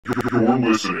You're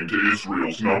listening to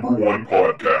Israel's #1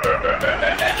 podcast.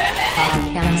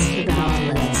 Podcast about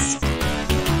list.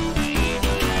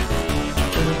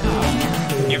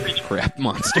 You reach crap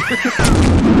monster.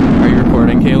 Are you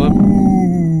recording, Caleb?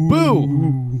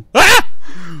 Boo! Ah!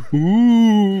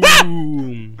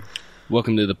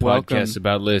 Welcome to the podcast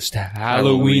about list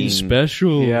Halloween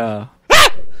special. Yeah.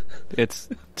 It's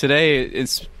today.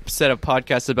 It's instead of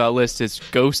podcast about list, it's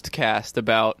ghost cast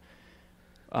about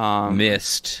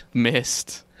Mist.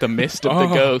 the mist of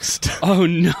the ghost. Oh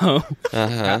no.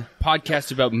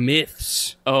 Podcast about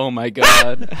myths. Oh my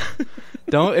god!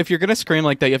 Don't if you're gonna scream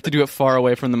like that, you have to do it far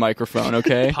away from the microphone,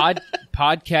 okay?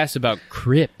 Podcast about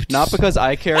crypts. Not because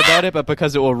I care about it, but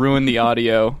because it will ruin the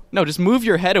audio. No, just move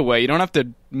your head away. You don't have to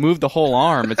move the whole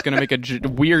arm. It's gonna make a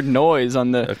weird noise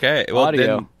on the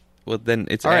audio. Then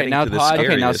it's all right, adding now to the okay,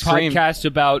 scariness. now scream. Podcast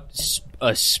about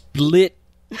a split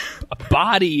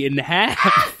body in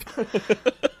half.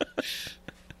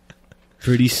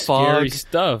 Pretty scary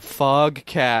stuff. Fog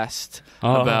cast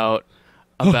about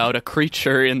a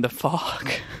creature in the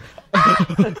fog.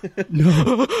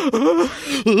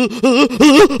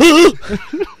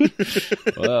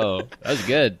 Whoa, that was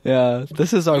good. Yeah,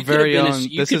 this is our You could've very been own.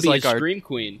 you This could is be like a our scream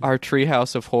queen.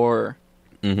 treehouse of horror.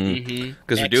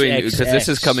 Because this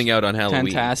is coming out on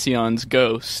Halloween. Tentacion's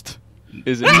ghost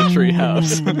is in the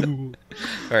treehouse.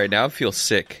 All right, now I feel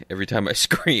sick every time I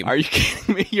scream. Are you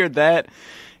kidding me? You're that?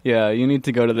 Yeah, you need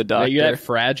to go to the doctor. Are you that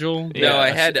fragile? No,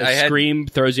 I had scream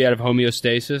throws you out of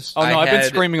homeostasis. Oh no, I've been had-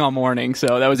 screaming all morning,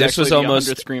 so that was This actually was the almost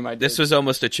 100th scream I did. This was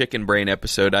almost a chicken brain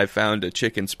episode. I found a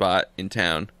chicken spot in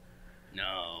town.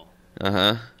 No,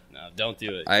 No, don't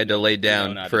do it. I had to lay You know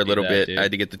down not for to a do little that, bit. dude. I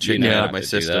had to get the You chicken know out not of my to do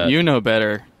system. that. You know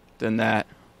better than that.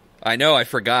 I know. I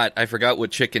forgot. I forgot what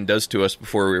chicken does to us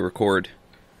before we record.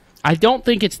 I don't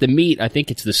think it's the meat. I think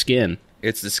it's the skin.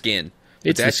 It's the skin.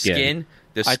 It's that the skin.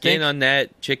 The I skin think- on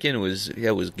that chicken was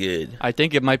good. I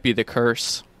think it might be the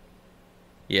curse.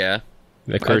 Yeah.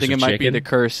 The I curse think it of might be chicken. the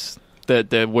curse that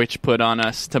the witch put on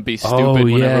us to be stupid Oh,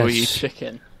 whenever we eat yes.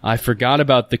 chicken. I forgot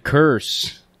about the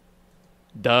curse.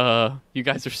 Duh. You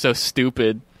guys are so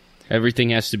stupid.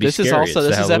 Everything has to be This is scary. also It's the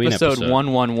this is Halloween episode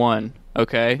 111,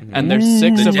 okay? And there's The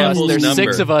six of us. devil's There's number.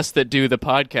 6 of us that do the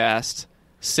podcast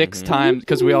 6 times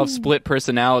because we all have split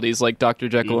personalities like Dr.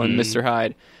 Jekyll and Mr.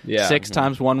 Hyde. Yeah. 6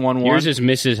 times 111. Yours is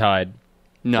Mrs. Hyde.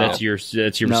 no. That's your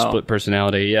No. split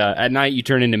personality. Yeah. At night you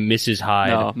turn into Mrs. Hyde.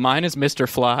 No, mine is Mr.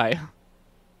 Fly.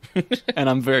 And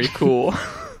I'm very cool.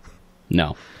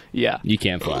 No, Yeah. you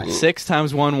can't fly. 6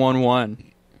 times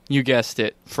 111. You guessed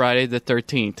it. Friday the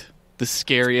 13th. The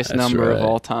scariest That's number of right.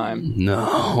 all time.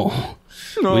 No.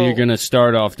 No. We're gonna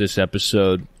start off this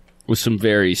episode with some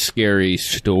very scary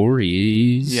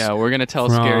stories. Yeah, we're going to tell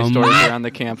scary From- stories around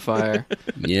the campfire.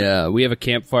 Yeah, we have a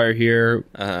campfire here.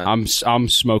 I'm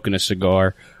smoking a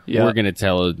cigar. Yeah. We're gonna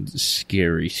tell a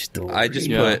scary story.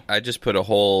 I just put a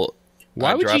whole.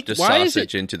 Why I would dropped you- a why is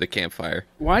sausage it- into the campfire.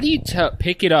 Why do you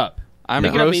pick it up? I'm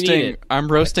Pick it up and eat roasting it.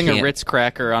 I'm roasting a can't. Ritz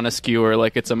cracker on a skewer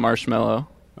like it's a marshmallow.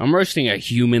 I'm roasting a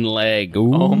human leg.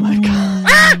 Ooh. Oh my god.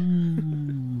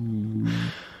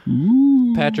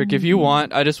 Patrick, if you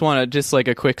want, I just want to like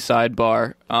a quick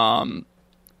sidebar.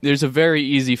 There's a very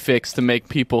easy fix to make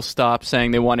people stop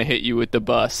saying they want to hit you with the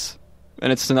bus.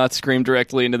 And it's to not scream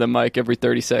directly into the mic every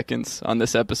 30 seconds on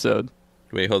this episode.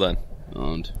 Wait, hold on.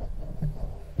 And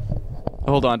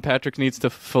Hold on, Patrick needs to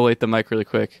fillet the mic really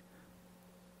quick.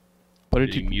 What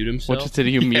did he mute himself? Did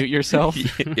you mute yourself?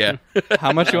 Yeah.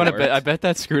 How much you want to bet? I bet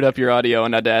that screwed up your audio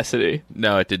in Audacity.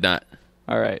 No, it did not.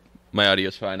 All right. My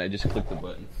audio's fine. I just clicked the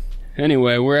button.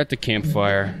 Anyway, we're at the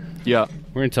campfire. Yeah.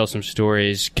 We're gonna tell some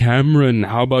stories. Cameron,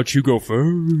 how about you go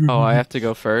first? Oh, I have to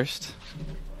go first?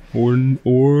 Or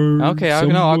Okay,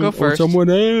 I'll go or first. someone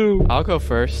else. I'll go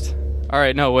first. All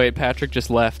right, no, wait, Patrick just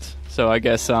left. So I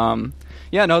guess,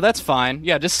 yeah, no, that's fine.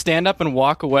 Yeah, just stand up and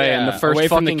walk away in the first away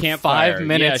from fucking the campfire. 5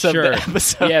 minutes Yeah, of sure. the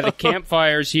episode. Yeah, the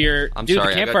campfire's here. I'm Dude,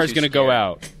 sorry, I the got campfire's too gonna go scared.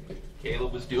 out.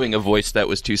 Caleb was doing a voice that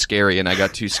was too scary, and I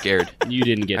got too scared. You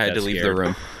didn't get I that had to leave scared. the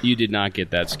room. You did not get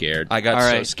that scared. I got All so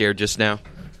right. scared just now.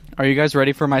 Are you guys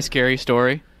ready for my scary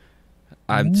story?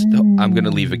 I'm gonna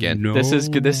leave again. No. This is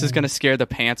going to scare the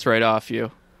pants right off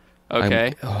you.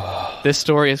 Okay? This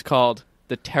story is called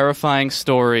The Terrifying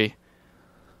Story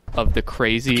of the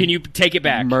Crazy Can you take it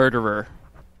back? Murderer.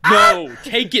 No,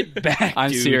 take it back.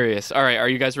 I'm dude. serious. All right, are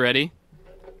you guys ready?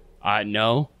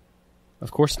 No.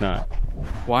 Of course not.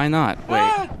 Why not?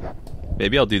 Wait,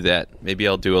 Maybe I'll do that. Maybe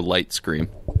I'll do a light scream.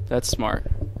 that's smart.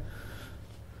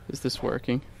 Is this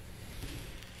working?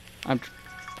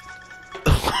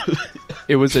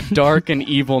 It was a dark and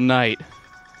evil night.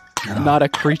 Not a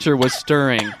creature was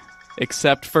stirring.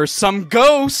 except for some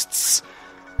ghosts.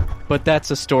 But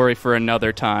that's a story for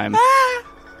another time.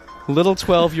 Little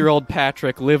 12-year-old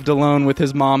Patrick lived alone with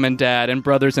his mom and dad and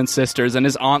brothers and sisters, and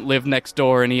his aunt lived next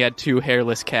door, and he had 2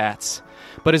 hairless cats.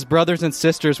 But his brothers and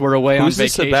sisters were away on Who's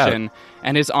this vacation, about?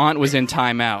 and his aunt was in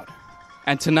timeout.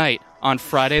 And tonight, on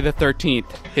Friday the 13th,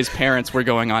 his parents were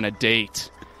going on a date.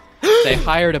 They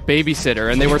hired a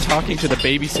babysitter, and they were talking to the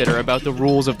babysitter about the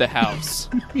rules of the house.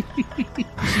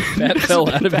 That fell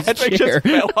out of his Patrick chair. just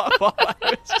fell off all out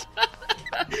of his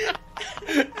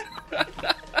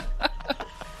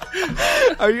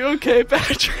Are you okay,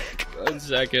 Patrick? 1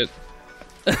 second.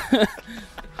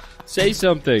 Say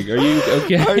something. Are you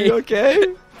okay? Are you okay?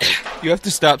 You have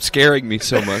to stop scaring me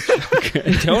so much.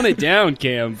 Tone it down,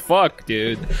 Cam. Fuck,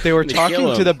 dude. They were I'm gonna kill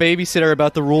talking to him. the babysitter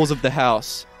about the rules of the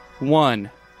house. 1,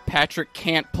 Patrick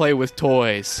can't play with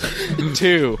toys.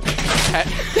 2,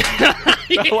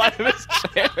 fell out of his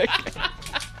chair again.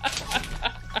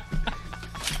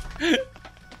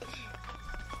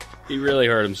 He really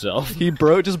hurt himself. He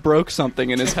just broke something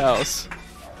in his house.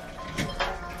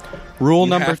 Rule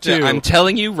number Have to- 2. I'm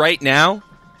telling you right now,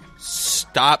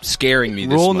 stop scaring me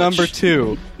this Rule much. number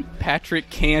 2. Patrick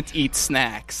can't eat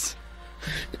snacks.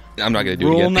 I'm not going to do it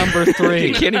Rule again. number 3.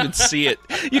 You can't even see it.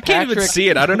 You can't even Patrick- see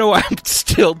it. I don't know why I'm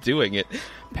still doing it.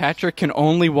 Patrick can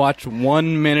only watch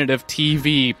 1 minute of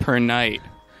TV per night.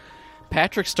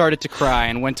 Patrick started to cry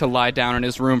and went to lie down in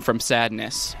his room from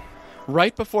sadness.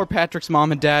 Right before Patrick's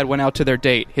mom and dad went out to their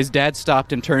date, his dad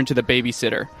stopped and turned to the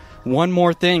babysitter. "One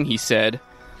more thing," he said.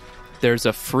 "There's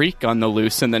a freak on the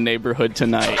loose in the neighborhood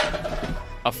tonight."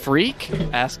 "A freak?"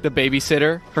 asked the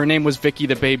babysitter. Her name was Vicky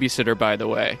the babysitter, by the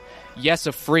way. "Yes,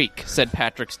 a freak," said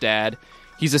Patrick's dad.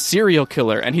 "He's a serial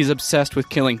killer, and he's obsessed with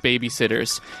killing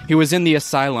babysitters. He was in the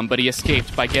asylum, but he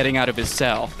escaped by getting out of his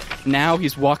cell. Now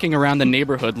he's walking around the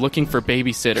neighborhood looking for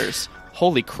babysitters."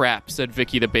 "Holy crap," said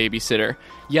Vicky the babysitter.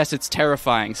 "Yes, it's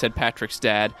terrifying," said Patrick's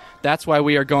dad. "That's why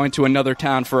we are going to another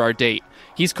town for our date.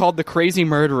 He's called the Crazy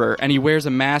Murderer, and he wears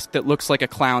a mask that looks like a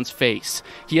clown's face.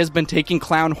 He has been taking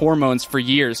clown hormones for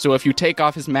years, so if you take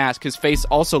off his mask, his face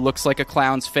also looks like a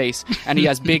clown's face, and he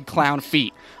has big clown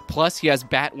feet. Plus, he has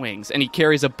bat wings, and he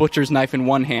carries a butcher's knife in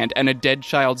one hand and a dead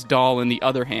child's doll in the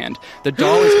other hand. The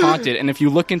doll is haunted, and if you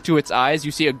look into its eyes,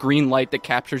 you see a green light that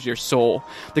captures your soul.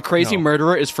 The Crazy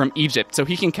Murderer is from Egypt, so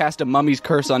he can cast a mummy's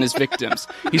curse on his victims.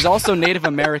 He's also Native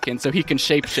American, so he can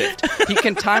shapeshift. He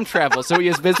can time travel, so he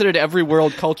has visited every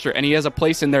world culture, and he has a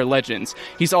place in their legends.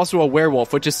 He's also a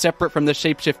werewolf, which is separate from the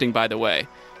shapeshifting, by the way."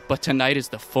 "But tonight is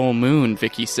the full moon,"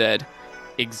 Vicky said.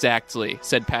 "Exactly,"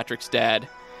 said Patrick's dad.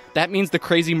 "That means the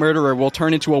Crazy Murderer will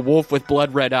turn into a wolf with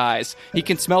blood-red eyes. He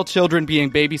can smell children being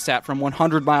babysat from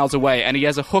 100 miles away, and he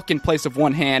has a hook in place of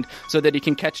one hand so that he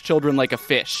can catch children like a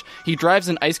fish. He drives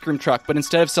an ice cream truck, but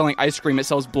instead of selling ice cream, it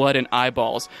sells blood and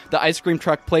eyeballs. The ice cream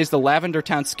truck plays the Lavender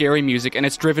Town scary music, and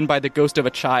it's driven by the ghost of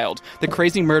a child. The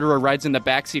Crazy Murderer rides in the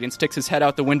backseat and sticks his head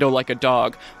out the window like a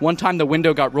dog. One time the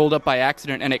window got rolled up by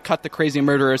accident, and it cut the Crazy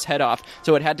Murderer's head off,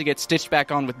 so it had to get stitched back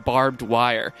on with barbed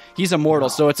wire. He's immortal,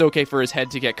 so it's okay for his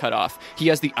head to get cut off. He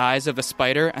has the eyes of a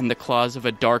spider and the claws of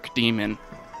a dark demon."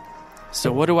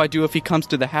 "So what do I do if he comes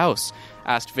to the house?"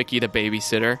 asked Vicky the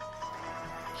babysitter.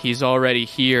 "He's already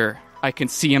here. I can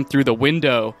see him through the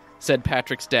window," said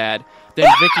Patrick's dad.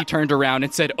 Then Vicky turned around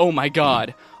and said, "Oh my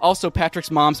God." Also,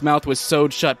 Patrick's mom's mouth was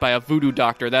sewed shut by a voodoo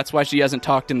doctor. That's why she hasn't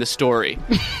talked in the story.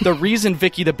 The reason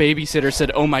Vicky the babysitter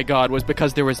said, "Oh my God," was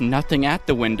because there was nothing at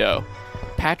the window.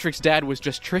 Patrick's dad was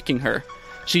just tricking her.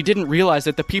 She didn't realize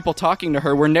that the people talking to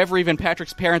her were never even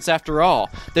Patrick's parents after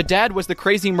all. The dad was the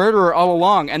Crazy Murderer all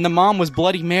along, and the mom was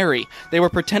Bloody Mary. They were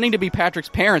pretending to be Patrick's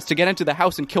parents to get into the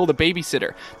house and kill the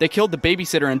babysitter. They killed the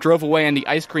babysitter and drove away in the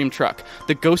ice cream truck.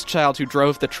 The ghost child who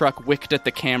drove the truck winked at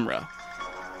the camera.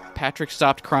 Patrick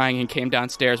stopped crying and came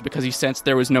downstairs because he sensed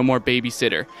there was no more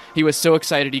babysitter. He was so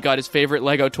excited he got his favorite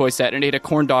Lego toy set and ate a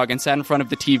corn dog and sat in front of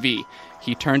the TV.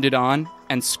 He turned it on,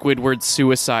 and Squidward's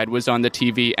Suicide was on the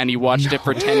TV, and he watched it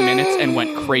for 10 minutes and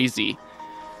went crazy.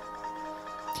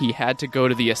 He had to go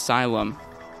to the asylum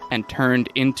and turned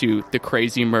into the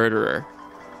Crazy Murderer.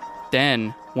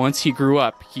 Then, once he grew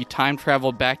up, he time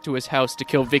traveled back to his house to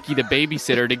kill Vicky the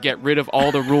babysitter to get rid of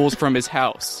all the rules from his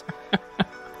house.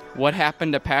 What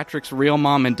happened to Patrick's real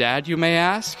mom and dad, you may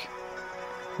ask?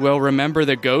 Well, remember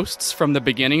the ghosts from the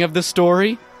beginning of the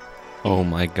story? Oh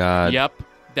my God. Yep,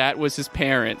 that was his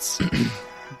parents.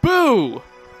 Boo!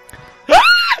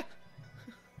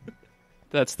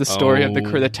 That's the story of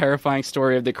the terrifying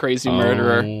story of the Crazy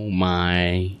Murderer. Oh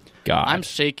my God. I'm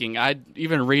shaking.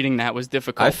 Even reading that was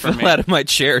difficult I for fell me. out of my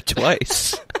chair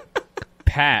twice.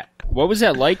 Pat, what was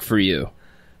that like for you?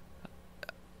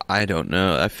 I don't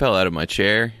know. I fell out of my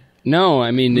chair. No,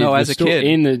 I mean, No, as a kid.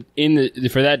 in the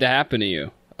for that to happen to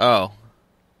you, Oh.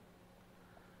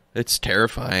 It's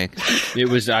terrifying. it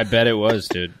was. I bet it was,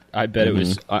 dude. I bet it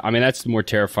was. I mean, that's more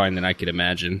terrifying than I could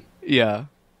imagine. Yeah.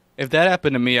 If that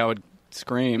happened to me, I would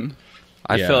scream.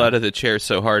 I Yeah. fell out of the chair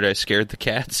so hard I scared the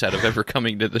cats out of ever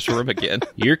coming to this room again.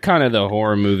 You're kind of the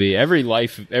horror movie. Every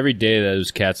day of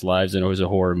those cats' lives, and it was a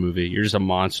horror movie. You're just a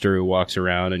monster who walks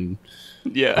around and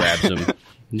Yeah. grabs them,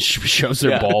 and shows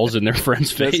their Yeah. balls in their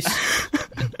friend's face.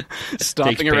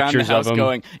 Stomping takes around the pictures of house them.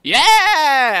 going,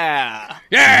 yeah!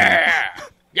 Yeah,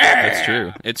 yeah, It's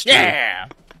true. It's true. yeah.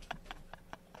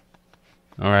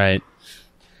 All right,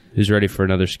 who's ready for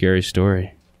another scary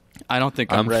story? I don't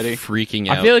think I'm ready. freaking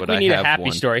out. I feel like but we need a have happy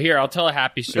one. story. Here, I'll tell a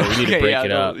happy story. We need to Okay, break yeah,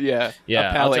 it up. Yeah. Yeah,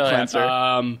 A palate I'll tell cleanser.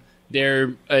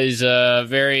 you,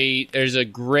 there's a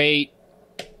great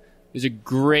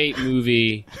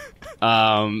movie.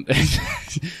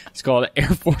 It's called Air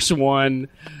Force One.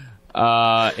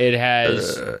 It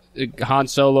has Han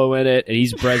Solo in it, and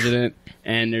he's president.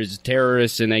 And there's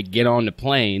terrorists, and they get on the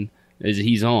plane as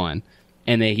he's on,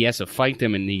 and he has to fight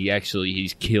them, and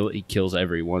he kills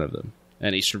every one of them,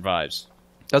 and he survives.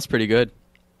 That's pretty good.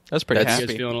 That's pretty You guys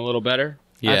happy. feeling a little better?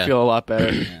 Yeah. I feel a lot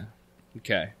better.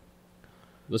 Okay.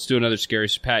 Let's do another scary.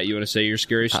 Pat, you want to say your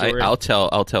scary story? I'll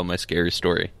tell my scary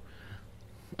story.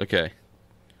 Okay.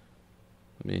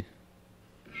 Let me.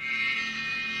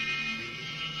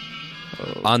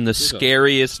 On the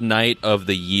scariest night of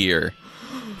the year,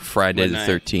 Friday the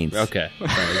 13th. Okay.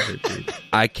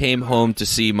 I came home to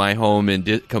see my home in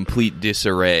complete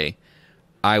disarray.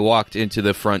 I walked into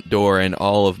the front door and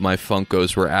all of my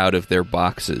Funkos were out of their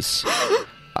boxes.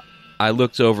 I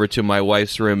looked over to my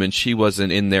wife's room and she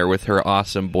wasn't in there with her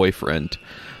awesome boyfriend.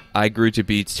 I grew to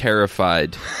be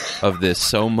terrified of this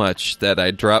so much that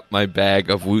I dropped my bag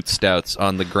of Woot Stouts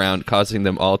on the ground, causing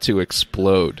them all to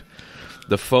explode.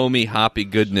 The foamy, hoppy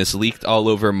goodness leaked all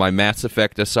over my Mass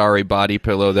Effect Asari body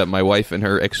pillow that my wife and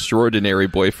her extraordinary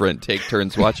boyfriend take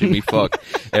turns watching me fuck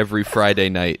every Friday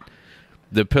night.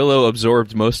 The pillow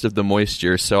absorbed most of the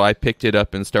moisture, so I picked it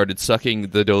up and started sucking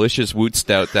the delicious Woot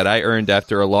Stout that I earned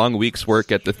after a long week's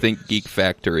work at the Think Geek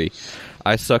factory.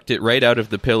 I sucked it right out of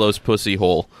the pillow's pussy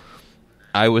hole.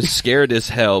 I was scared as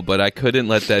hell, but I couldn't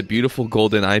let that beautiful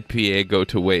golden IPA go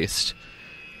to waste.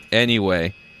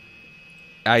 Anyway,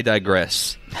 I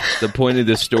digress. The point of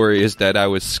this story is that I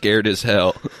was scared as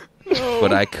hell,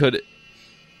 but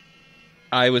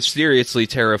I was seriously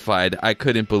terrified. I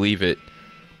couldn't believe it.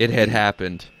 It had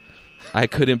happened. I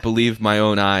couldn't believe my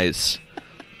own eyes.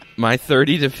 My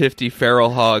 30 to 50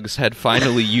 feral hogs had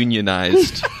finally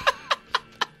unionized.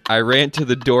 I ran to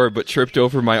the door but tripped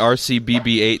over my RC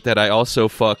BB-8 that I also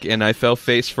fuck, and I fell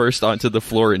face first onto the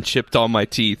floor and chipped all my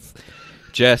teeth.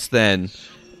 Just then,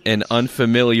 an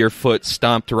unfamiliar foot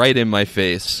stomped right in my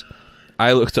face.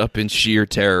 I looked up in sheer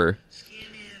terror.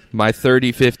 My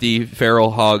 30-50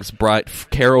 feral hogs brought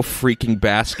Carol freaking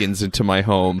Baskins into my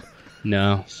home.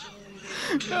 No.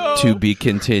 To be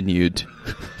continued.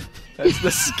 That's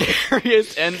the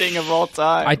scariest ending of all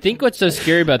time. I think what's so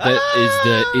scary about that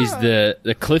is the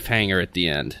cliffhanger at the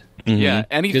end. Yeah,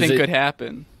 anything 'Cause it- could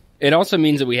happen. It also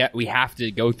means that we have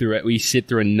to go through it. We sit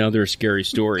through another scary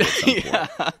story at some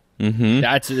point.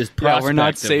 That's this prospect we're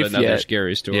not of safe another yet.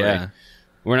 scary story. Yeah.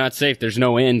 We're not safe. There's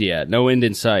no end yet. No end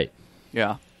in sight. Yeah.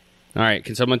 All right.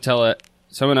 Can someone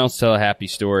else tell a happy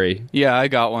story? Yeah, I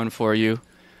got one for you.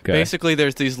 Okay. Basically,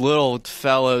 there's these little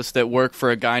fellows that work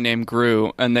for a guy named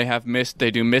Gru, and they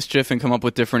do mischief and come up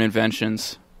with different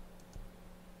inventions.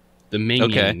 The Ming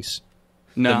Okay. Yangs.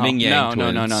 No, The Ming Yang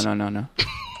no, twins. no.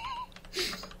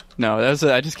 No,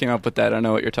 I just came up with that. I don't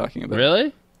know what you're talking about.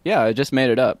 Really? Yeah, I just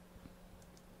made it up.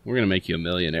 We're gonna make you a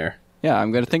millionaire. Yeah,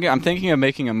 I'm thinking of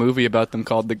making a movie about them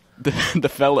called the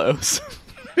Fellows.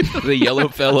 The Yellow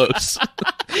Fellows.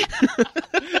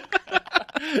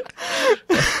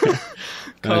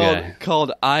 Okay.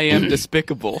 called I Am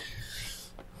Despicable.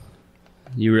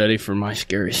 You ready for my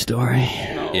scary story?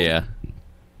 Yeah.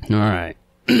 All right.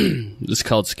 This is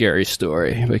called Scary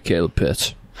Story by Caleb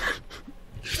Pitts.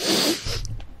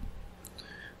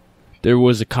 There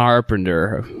was a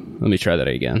carpenter. Let me try that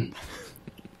again.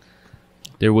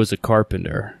 There was a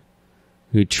carpenter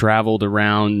who traveled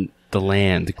around the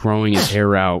land, growing his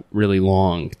hair out really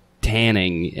long,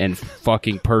 tanning, and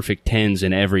fucking perfect tens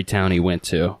in every town he went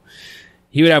to.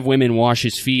 He would have women wash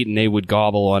his feet, and they would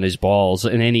gobble on his balls,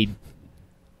 and then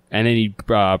he'd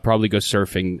probably go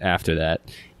surfing after that.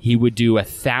 He would do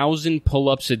 1,000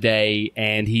 pull-ups a day,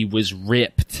 and he was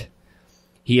ripped.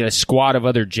 He had a squad of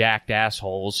other jacked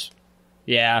assholes.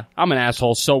 Yeah, I'm an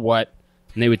asshole, so what?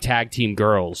 and they would tag team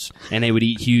girls, and they would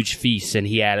eat huge feasts, and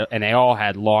they all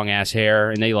had long ass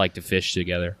hair, and they liked to fish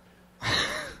together.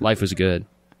 Life was good.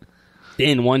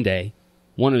 Then one day,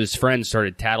 one of his friends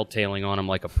started tattletaling on him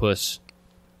like a puss.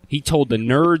 He told the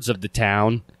nerds of the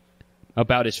town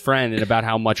about his friend and about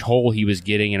how much hole he was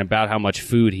getting and about how much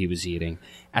food he was eating.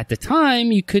 At the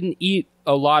time, you couldn't eat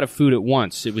a lot of food at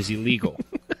once. It was illegal.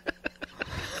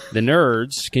 The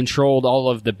nerds controlled all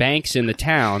of the banks in the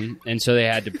town, and so they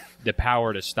had the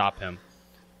power to stop him.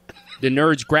 The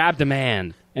nerds grabbed the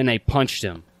man, and they punched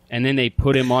him. And then they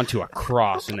put him onto a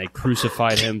cross, and they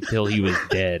crucified him till he was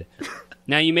dead.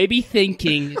 Now, you may be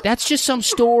thinking, that's just some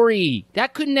story.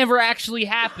 That could never actually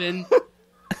happen.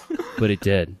 But it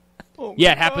did.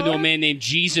 Yeah, it happened to a man named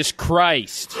Jesus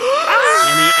Christ.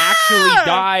 And he actually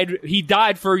died. He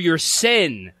died for your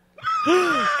sin.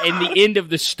 And the end of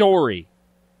the story.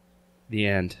 The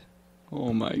end.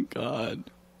 Oh my god.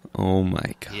 Oh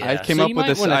my god. Yeah. I came so up you with might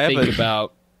this. wanna I have think a-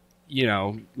 about,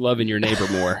 loving your neighbor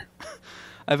more.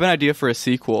 I have an idea for a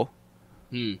sequel.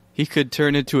 He could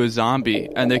turn into a zombie,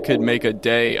 and they could make a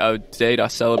day to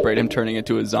celebrate him turning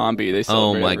into a zombie. They Oh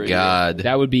celebrate my every year. god.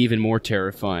 That would be even more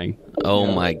terrifying. Oh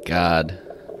my god.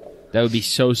 That would be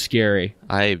so scary.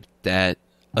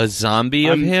 A zombie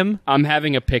of him? I'm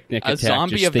having a picnic A attack.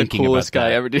 zombie just of the thinking coolest about guy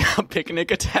that. ever did a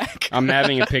picnic attack. I'm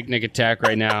having a picnic attack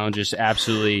right now and just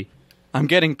absolutely. I'm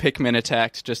getting Pikmin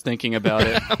attacked just thinking about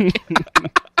it.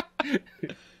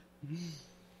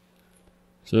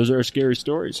 So those are scary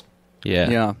stories. Yeah.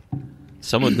 Yeah.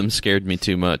 Some of them scared me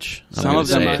too much. I'm Some gonna of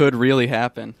them say it. could really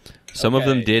happen. Some of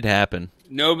them Okay. did happen.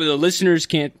 No, but the listeners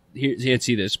can't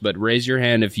see this. But raise your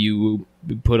hand if you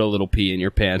put a little pee in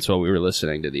your pants while we were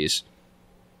listening to these.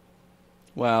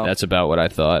 Wow. That's about what I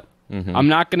thought. Mm-hmm. I'm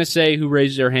not going to say who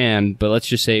raised their hand, but let's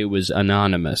just say it was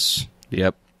anonymous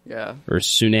Yep. yeah. or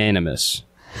pseudonymous.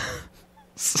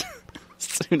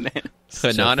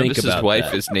 Anonymous's about wife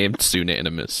that. is named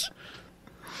Pseudonymous.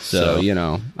 So,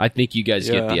 I think you guys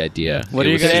get Yeah. the idea. What It are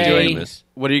you was guys doing? pseudonymous.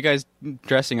 What are you guys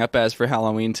dressing up as for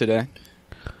Halloween today?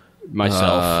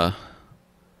 Myself.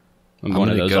 I'm one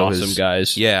of gonna those go awesome as-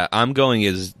 guys. Yeah, I'm going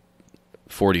as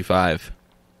 45.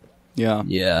 Yeah.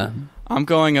 Yeah. I'm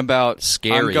going about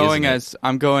Scary,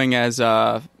 I'm going as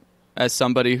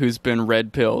somebody who's been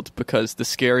red pilled, because the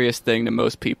scariest thing to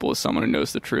most people is someone who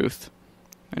knows the truth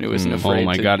and who isn't afraid. Oh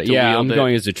my to, god. to Yeah, wield I'm it.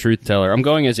 going as a truth teller. I'm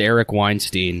going as Eric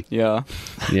Weinstein. Yeah.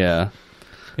 Yeah. And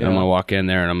I'm Yeah. going to walk in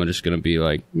there and I'm just going to be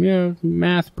like, yeah,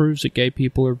 math proves that gay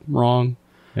people are wrong.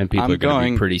 And people I'm are going to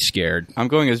going- be pretty scared. I'm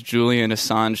going as Julian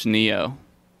Assange Neo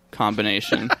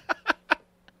combination.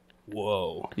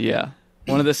 Whoa. Yeah.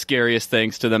 One of the scariest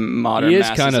things to the modern He is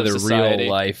masses kind of the society.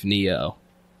 real life Neo.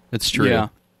 It's true. Yeah.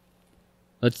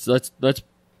 Let's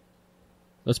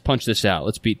punch this out.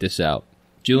 Let's beat this out.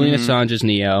 Julian Assange is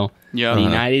Neo. Yeah. The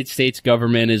United States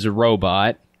government is a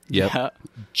robot. Yep. Yeah.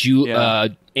 Yeah.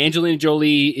 Angelina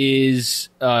Jolie is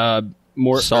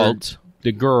more Salt.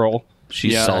 the girl.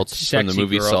 She's Yeah. Salt from the Sexy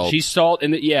movie girl. Salt. She's Salt,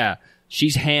 and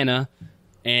she's Hannah,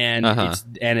 and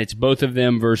it's both of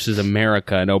them versus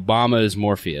America, and Obama is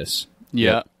Morpheus.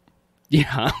 Yeah.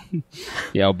 Yeah,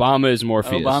 yeah. Obama is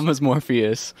Morpheus. Obama's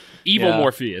Morpheus. evil yeah.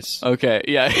 Morpheus. Okay.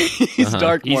 Yeah. He's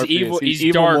dark He's Morpheus. evil. He's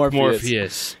evil dark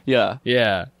Morpheus. Yeah.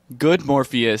 Yeah. Good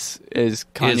Morpheus is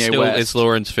Kanye West. It's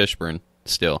Lawrence Fishburne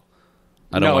still.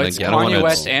 I don't No, want it's to. I don't Kanye wanna-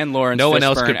 West and Lawrence. No one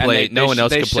else Fishburne, could and play. they- No one else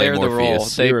they could play share the role.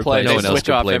 Morpheus. They play. No They one else switch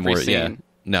could off play every more. scene. Yeah.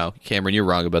 No, Cameron, you're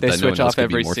wrong about They that. No one switch else off could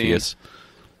be every Morpheus.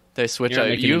 They switch You're not out.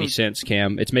 making any sense,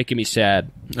 Cam. It's making me sad,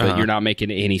 but you're not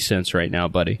making any sense right now,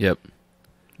 buddy. Yep.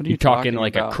 What are You're you talking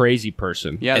like about? a crazy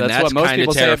person. Yeah, And that's that's what most kinda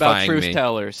people say about terrifying truth me.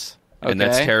 tellers. Okay? And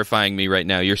that's terrifying me right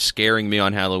now. You're scaring me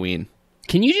on Halloween.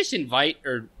 Can you just invite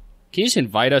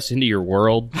us into your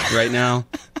world right now?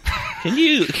 Can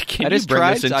you I just bring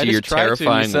tried us to- into I your just tried to. You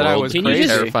terrifying said I world? was Can you crazy.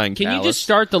 just Terrifying can you palace? just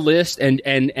start the list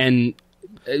and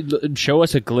show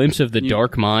us a glimpse of the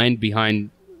dark mind behind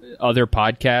other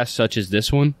podcasts such as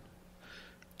this one?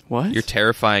 What? Your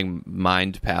terrifying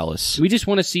mind palace. We just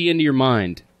want to see into your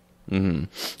mind.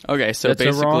 Okay, so That's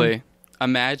a wrong- basically,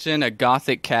 imagine a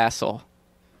gothic castle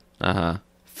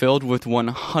filled with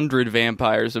 100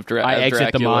 vampires of I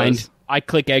exit the mind. Draculas. I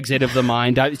click exit of the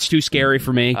mind. It's too scary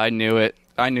for me. I knew it.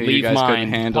 I knew you Leave guys couldn't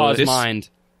mind. handle Pause it. mind.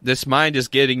 This mind is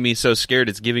getting me so scared.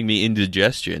 It's giving me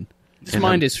indigestion. This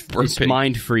mind is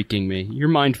mind freaking me. You're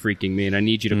mind freaking me, and I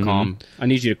need you to calm. I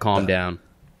need you to calm down.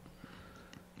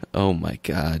 Oh my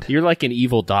god. You're like an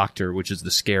evil doctor, which is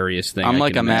the scariest thing. I'm I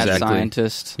like can a mad imagine.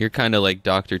 scientist. You're kind of like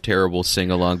Dr. Terrible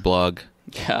sing-along blog.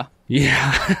 Yeah.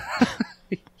 Yeah.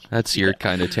 That's your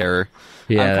kind of terror.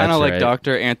 Yeah, I'm kind that's of like right.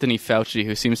 Dr. Anthony Fauci,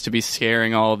 who seems to be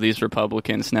scaring all of these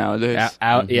Republicans nowadays.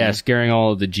 Yeah, scaring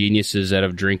all of the geniuses out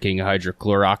of drinking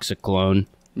hydrochloroxyclone.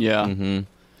 Yeah. Mm-hmm.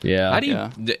 Yeah, How do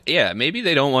you? Maybe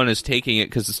they don't want us taking it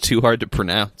because it's too hard to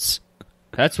pronounce.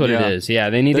 that's what Yeah. it is. Yeah,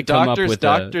 they need The to come up with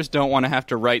doctors don't want to have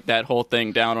to write that whole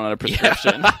thing down on a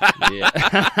prescription.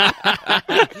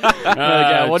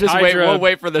 We'll just wait. We'll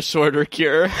wait for the shorter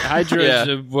cure. Hydra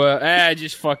Yeah.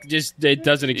 just it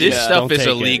doesn't exist. This stuff Don't is take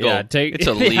it. illegal. Yeah, It's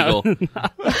illegal.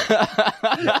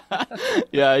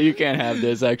 Yeah, you can't have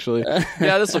this. Actually,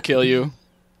 yeah, this will kill you.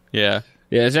 Yeah.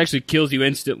 Yeah, it actually kills you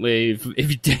instantly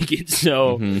if you take it.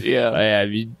 So Yeah,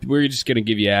 we're just gonna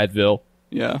give you Advil.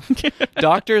 yeah.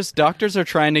 Doctors are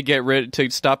trying to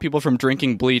stop people from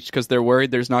drinking bleach because they're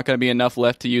worried there's not going to be enough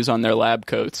left to use on their lab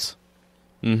coats.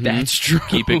 That's true.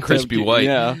 Keep it crispy white.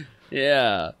 Yeah.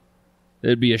 Yeah,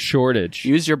 there'd be a shortage.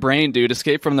 Use your brain, dude.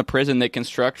 Escape from the prison they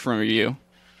construct from you.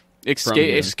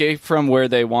 Escape from where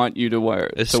they want you to wear.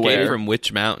 Escape from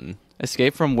Witch Mountain.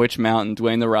 Escape from Witch Mountain,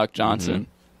 Dwayne The Rock Johnson.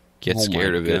 Get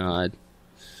scared of it.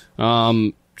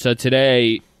 So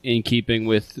today, in keeping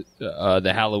with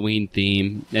the Halloween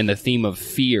theme and the theme of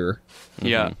fear,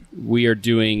 Yeah, we are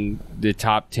doing the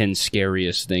top 10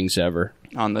 scariest things ever.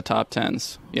 on the top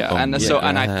 10s. Yeah, Oh, and so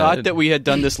I God. thought that we had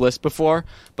done this list before,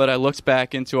 but I looked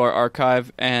back into our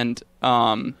archive and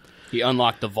He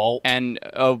unlocked the vault.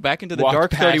 back into the Walked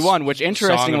Dark past 31, which Song of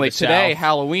interestingly the today South.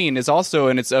 Halloween is also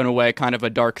in its own way kind of a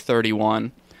Dark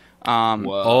 31.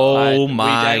 Oh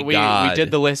my we God.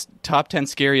 did the list top 10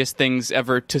 scariest things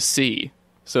ever to see.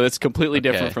 So it's completely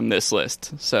different Okay. from this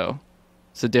list. So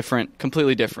it's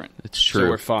completely different. It's So true.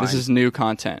 we're fine. This is new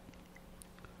content.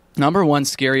 Number one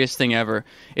scariest thing ever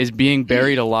is being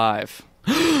buried alive.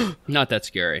 not that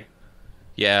scary.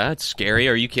 Yeah, it's scary.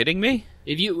 Are you kidding me?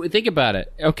 If you think about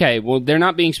it, okay, well, they're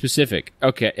not being specific.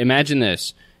 Okay, imagine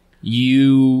this.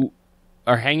 You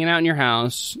are hanging out in your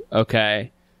house,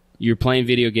 okay? You're playing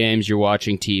video games, you're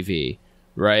watching TV,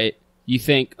 right? You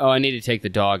think, oh, I need to take the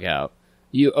dog out.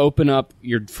 You open up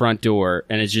your front door,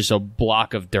 and it's just a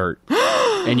block of dirt.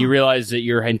 And you realize that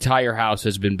your entire house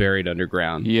has been buried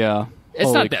underground. Yeah. It's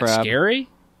Holy not that crap. scary.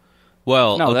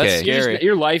 Well, No, that's okay. scary.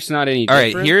 Your life's not any All right,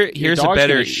 different. here's your a dog's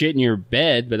better- gonna shit in your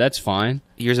bed, but that's fine.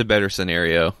 Here's a better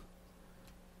scenario.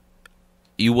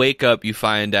 You wake up, you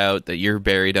find out that you're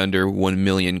buried under 1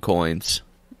 million coins.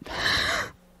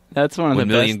 That's one of the 1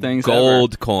 million best things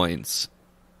gold coins.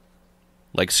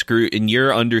 Like and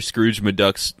you're under Scrooge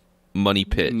McDuck's money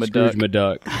pit. Scrooge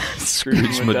McDuck. ever.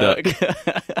 Scrooge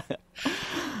McDuck.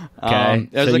 Okay,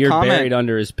 there's so a you're comment- buried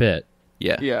under his pit.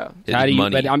 Yeah. Yeah. It's How do you?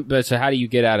 money. But so how do you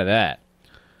get out of that?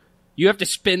 You have to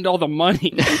spend all the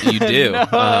money, You do.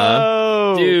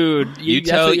 Oh, dude.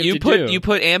 You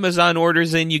put Amazon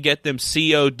orders in, you get them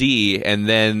COD, and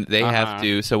then they have Uh-huh.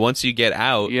 to. So once you get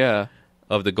out Yeah.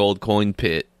 of the gold coin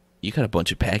pit, you got a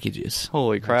bunch of packages.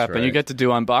 Holy crap! right. And you get to do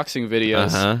unboxing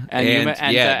videos. Uh-huh. And Then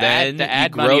the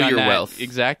ad you money grow on your that, wealth.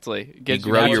 Exactly. Gets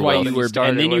grow that's your why wealth. you were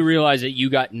and then you realize that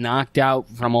you got knocked out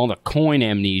from all the coin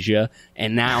amnesia,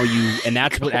 and now and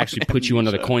that's what actually put you under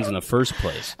the coins in the first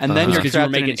place. And then you're because you were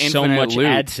trapped in making an so infinite much loop.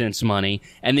 AdSense money,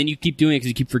 and then you keep doing it because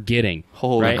you keep forgetting.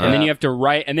 Holy right? crap. And then you have to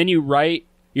write, and then you write.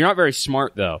 You're not very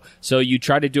smart though, so you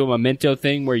try to do a memento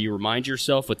thing where you remind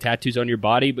yourself with tattoos on your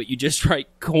body, but you just write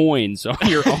coins on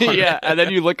your arm. yeah, and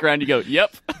then you look around and you go,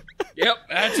 "Yep, Yep,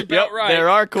 that's about Yep, right. there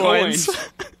are coins.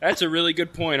 That's a really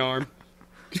good point, Arm.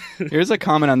 Here's a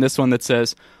comment on this one that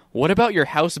says, "What about your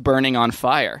house burning on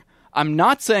fire?" I'm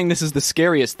not saying this is the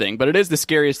scariest thing, but it is the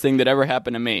scariest thing that ever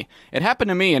happened to me. It happened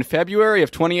to me in February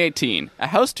of 2018. A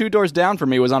house 2 doors down from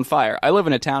me was on fire. I live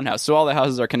in a townhouse, so all the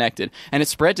houses are connected, and it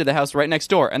spread to the house right next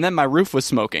door, and then my roof was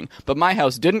smoking. But my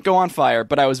house didn't go on fire,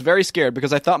 but I was very scared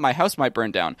because I thought my house might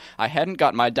burn down. I hadn't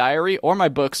got my diary or my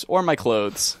books or my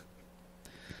clothes.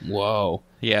 Whoa.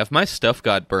 Yeah, if my stuff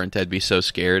got burnt, I'd be so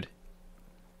scared.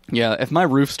 Yeah, if my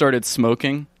roof started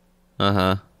smoking,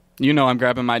 Uh-huh. you know I'm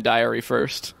grabbing my diary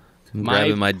first. I'm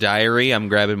grabbing my diary. I'm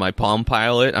grabbing my Palm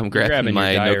Pilot. I'm grabbing grabbing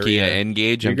my your Nokia diarrhea.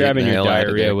 N-Gage. You're I'm getting grabbing the your hell out of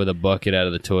diarrhea there. with a bucket out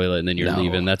of the toilet, and then you're No.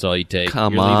 leaving. That's all you take.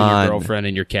 Come you're leaving on. your girlfriend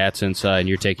and your cats inside, and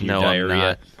you're taking your No, I'm diarrhea.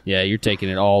 not. Yeah, you're taking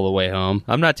it all the way home.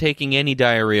 I'm not taking any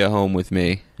diarrhea home with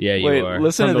me. Yeah, you Wait, are.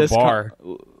 listen From to the this. bar.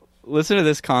 Listen to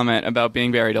this comment about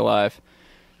being buried alive.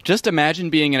 Just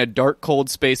imagine being in a dark, cold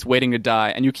space waiting to die,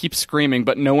 and you keep screaming,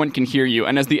 but no one can hear you,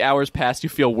 and as the hours pass, you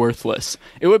feel worthless.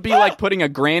 It would be like putting a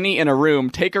granny in a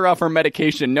room, take her off her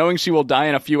medication, knowing she will die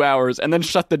in a few hours, and then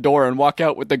shut the door and walk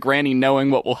out with the granny knowing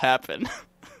what will happen.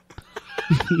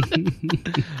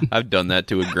 I've done that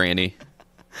to a granny.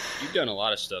 You've done a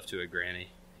lot of stuff to a granny.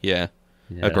 Yeah.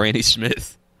 Yeah. A Granny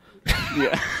Smith.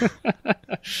 Yeah.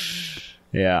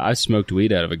 Yeah, I smoked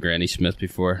weed out of a Granny Smith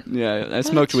before. Yeah, I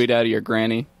smoked weed out of your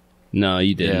granny. No,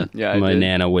 you didn't. Yeah, I my did.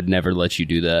 Nana would never let you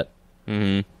do that.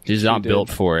 Mm-hmm. She's not did. built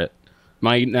for it.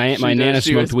 My Nana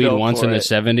She smoked was weed built once for in the it.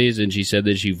 70s, and she said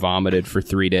that she vomited for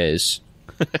 3 days.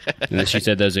 And then she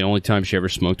said that was the only time she ever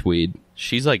smoked weed.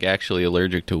 She's like actually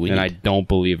allergic to weed. And I don't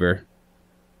believe her.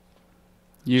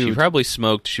 She probably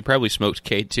smoked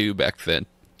K2 back then.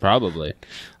 Probably.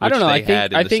 I Which don't know. They I think,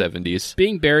 had in I the think 70s.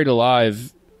 being buried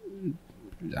alive,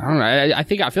 I don't know. I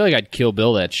feel like I'd Kill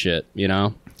Bill that shit, you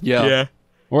know? Yeah.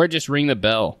 Or just ring the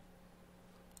bell.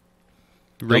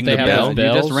 Ring they the have bell. those You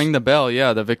just bells? ring the bell.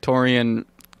 Yeah, the Victorian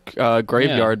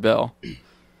graveyard bell.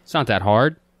 It's not that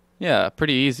hard. Yeah,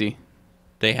 pretty easy.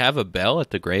 They have a bell at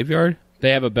the graveyard?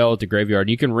 They have a bell at the graveyard.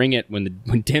 You can ring it when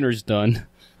dinner's done.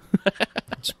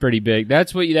 It's pretty big.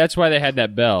 That's why they had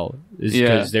that bell. Is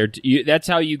Yeah. because that's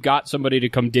how you got somebody to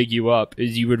come dig you up.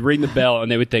 Is you would ring the bell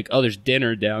and they would think, "Oh, there's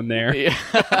dinner down there." Yeah.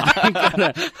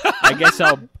 I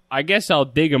guess I'll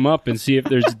dig them up and see if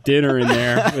there's dinner in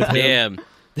there. With him. Damn.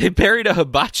 They buried a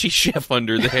hibachi chef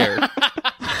under there.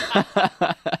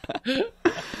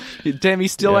 Damn, he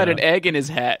still had Yeah. an egg in his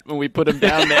hat when we put him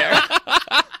down there.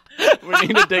 We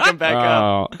need to dig him back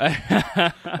up.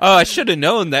 Oh, I should have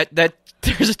known that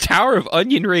there's a tower of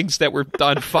onion rings that were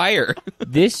on fire.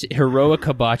 This heroic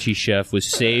hibachi chef was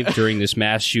saved during this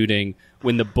mass shooting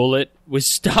when the bullet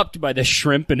was stopped by the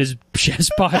shrimp in his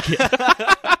chest pocket.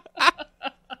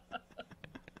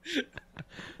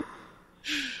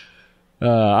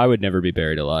 I would never be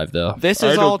buried alive, though. This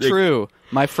is all true.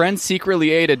 My friend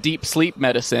secretly ate a deep sleep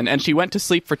medicine, and she went to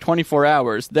sleep for 24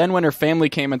 hours. Then when her family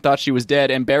came and thought she was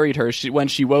dead and buried her, when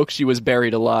she woke, she was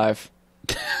buried alive.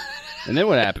 And then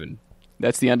what happened?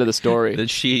 That's the end of the story. Then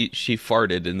she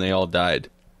farted and they all died.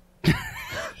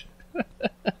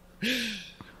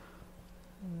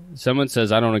 Someone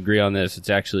says, I don't agree on this. It's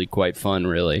actually quite fun,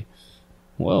 really.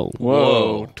 Whoa.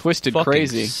 Whoa. Twisted Fucking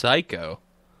crazy. psycho.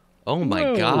 Oh my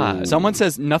Whoa. god. Someone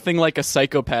says nothing like a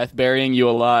psychopath burying you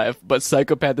alive, but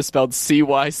psychopath is spelled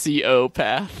C-Y-C-O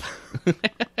path.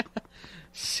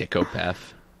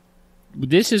 Psychopath.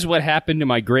 This is what happened to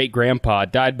my great-grandpa.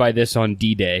 Died by this on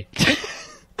D-Day.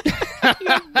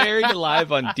 Buried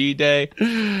alive on D-Day.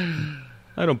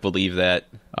 I don't believe that.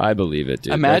 I believe it,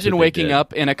 dude. Imagine That's what they waking did.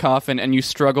 up in a coffin and you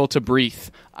struggle to breathe.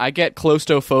 I get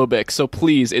claustrophobic, so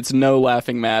please, it's no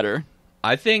laughing matter.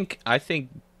 I think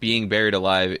being buried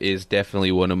alive is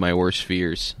definitely one of my worst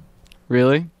fears.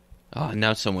 Really? Oh,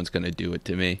 now someone's going to do it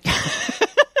to me.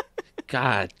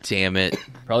 God damn it.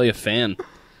 Probably a fan.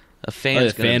 A Probably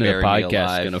fan's a going fan to of the bury me podcast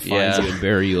alive. going to find Yeah. you and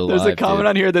bury you alive. There's a comment dude.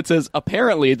 on here that says,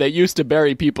 apparently they used to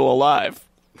bury people alive.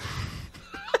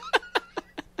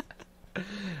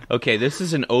 Okay, this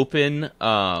is an open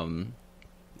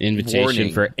Invitation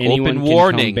warning. for anyone Open can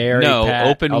warning. come bury No, Pat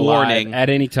open alive warning. at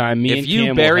any time. Me if and you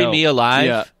Cam bury will me help. alive,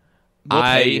 Yeah. We'll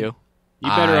I pay you. You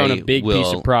better own a I big piece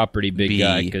will of property, big be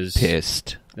guy, because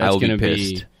pissed. I that's will going be to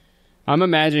pissed. I'm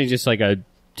imagining just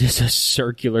a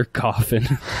circular coffin.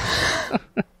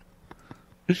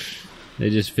 They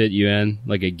just fit you in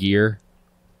like a gear.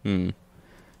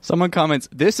 Someone comments,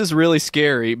 this is really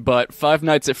scary, but Five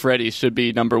Nights at Freddy's should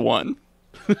be number one.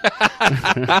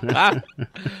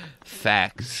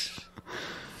 Facts.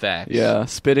 Facts. Yeah,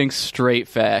 spitting straight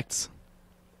facts.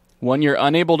 When you're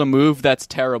unable to move, that's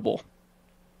terrible.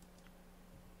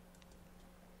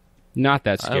 Not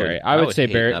that scary. I I would would say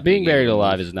hate not being being buried able to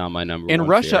alive move. is not my number In one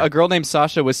Russia, fear. a girl named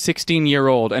Sasha was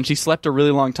 16-year-old, and she slept a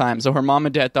really long time, so her mom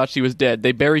and dad thought she was dead.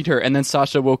 They buried her, and then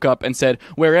Sasha woke up and said,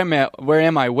 Where am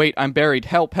I? Wait, I'm buried.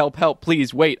 Help, help, help,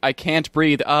 please, wait, I can't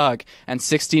breathe, ugh. And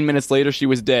 16 minutes later, she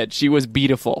was dead. She was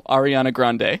beautiful. Ariana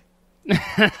Grande.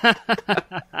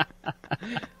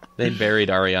 They buried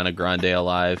Ariana Grande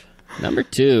alive. Number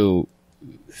 2,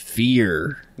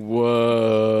 fear.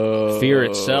 Whoa. Fear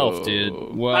itself, dude.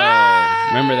 Whoa.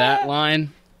 Remember that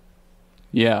line?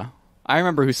 Yeah. I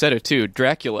remember who said it, too.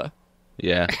 Dracula.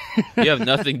 Yeah. You have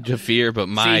nothing to fear but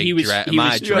my See, he was You have trying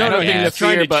nothing to to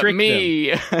fear but trick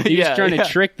me. He was trying to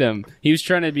trick them. He was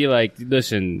trying to be like,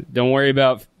 listen, don't worry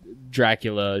about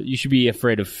Dracula. You should be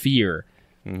afraid of fear.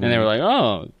 And they were like,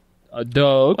 oh,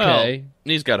 duh, okay. Well,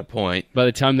 he's got a point. By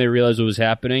the time they realized what was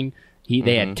happening,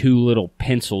 they had 2 little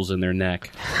pencils in their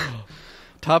neck.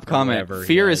 Top comment. Whatever he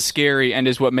Fear is has. scary and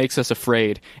is what makes us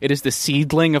afraid. It is the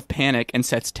seedling of panic and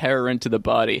sets terror into the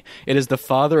body. It is the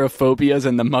father of phobias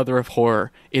and the mother of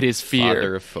horror. It is fear.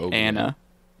 Father of phobia. Anna.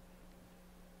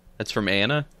 That's from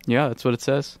Anna? Yeah, that's what it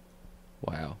says.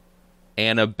 Wow.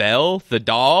 Annabelle, the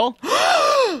doll?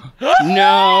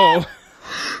 No.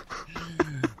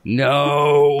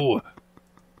 No.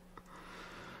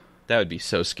 That would be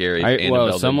so scary. If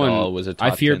Annabelle the doll was a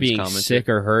top I fear 10s being commenter. sick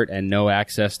or hurt and no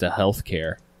access to health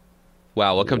care.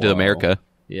 Wow, welcome to America.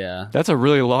 Yeah. That's a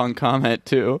really long comment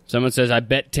too. Someone says, I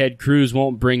bet Ted Cruz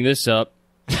won't bring this up.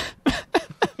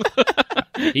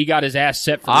 He got his ass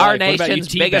set for Our life. What about you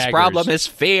nation's biggest teabaggers? problem is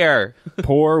fear.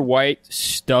 Poor, white,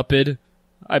 stupid.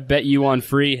 I bet you on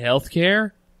free health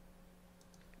care?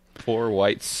 Poor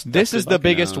whites. This is the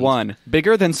biggest owns. one.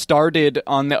 Bigger than Star did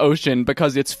on the ocean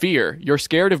because it's fear. You're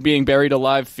scared of being buried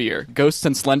alive, fear. Ghosts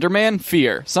and Slenderman,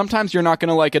 fear. Sometimes you're not going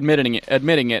to like admitting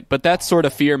it, but that's sort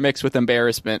of fear mixed with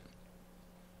embarrassment.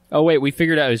 Oh, wait, we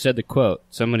figured out who said the quote.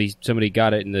 Somebody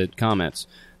got it in the comments.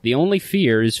 The only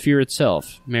fear is fear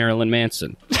itself. Marilyn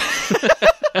Manson.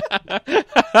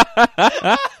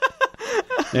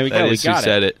 There we go. That We is who got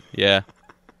said it. it. Yeah.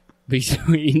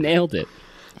 We nailed it.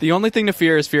 The only thing to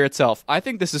fear is fear itself. I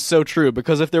think this is so true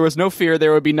because if there was no fear,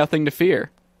 there would be nothing to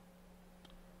fear.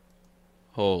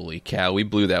 Holy cow, we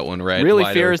blew that one right. Really,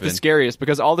 wide fear is the open. scariest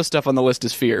because all the stuff on the list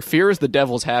is fear. Fear is the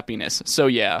devil's happiness. So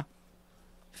yeah.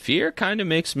 Fear kind of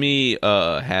makes me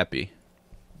happy.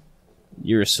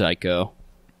 You're a psycho.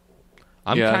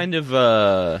 I'm Yeah. kind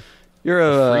of You're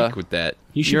a freak with that.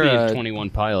 You should You're be a- in 21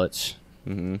 Pilots.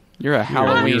 you're a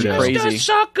Halloween weirdo. crazy.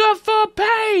 sucker for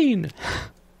pain.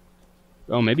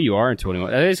 Oh, maybe you are in 21.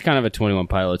 That is kind of a 21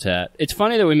 Pilots hat. It's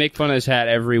funny that we make fun of this hat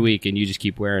every week and you just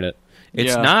keep wearing it.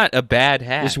 It's Yeah. not a bad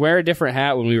hat. Just wear a different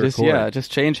hat when we record.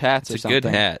 Just change hats It's or a something. good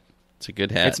hat. It's a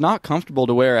good hat. It's not comfortable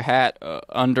to wear a hat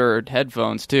under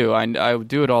headphones too. I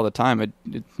do it all the time. It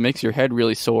makes your head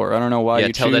really sore. I don't know why Yeah,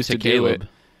 you tell that choose to to do Caleb. it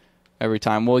every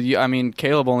time. Well,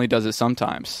 Caleb only does it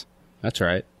sometimes. That's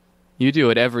right. You do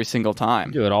it every single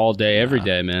time. Do it all day, every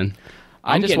day, man.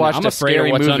 I just watched I'm a afraid scary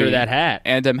of what's movie under that hat.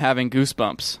 and I'm having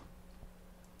goosebumps.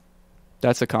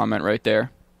 That's a comment right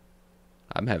there.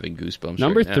 I'm having goosebumps.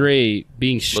 Number right now. 3,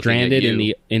 being stranded in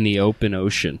you. the open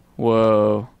ocean.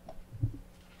 Whoa.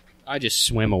 I just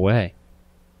swim away.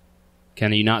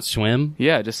 Can you not swim?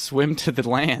 Yeah, just swim to the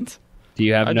land. Do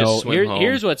you have I no? just swim home.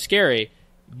 Here's what's scary: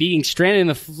 being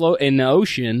stranded in the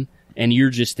ocean, and you're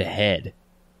just a head,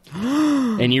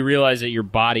 and you realize that your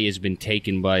body has been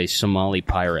taken by Somali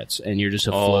pirates, and you're just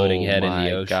a floating head in my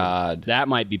the ocean. God. That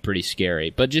might be pretty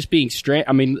scary. But just being stranded.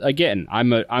 I mean, again,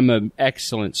 I'm an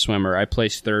excellent swimmer. I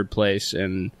placed 3rd place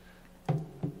in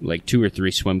like 2 or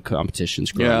 3 swim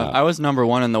competitions growing Yeah, up. I was number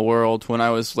 1 in the world when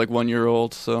I was like 1 year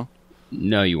old. So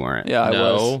No, you weren't. yeah, I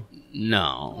No. was.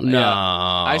 No. Yeah.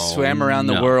 I swam around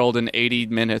the no. world in 80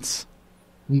 minutes.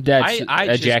 That's I a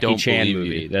just Jackie don't Chan believe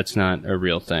movie. you. That's not a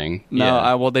real thing. No,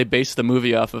 Yeah. they based the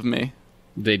movie off of me.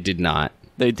 They did not.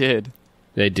 They did.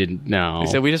 They didn't. No.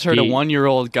 They said we just heard a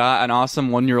 1-year-old guy, an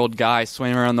awesome 1-year-old guy,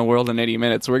 swam around the world in 80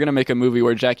 minutes. We're gonna make a movie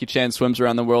where Jackie Chan swims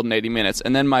around the world in 80 minutes,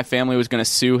 and then my family was gonna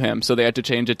sue him, so they had to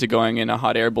change it to going in a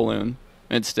hot air balloon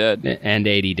instead. And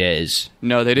 80 days.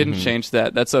 No, they didn't change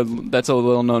that. That's a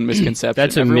little known misconception.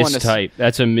 That's a Everyone is- mistype.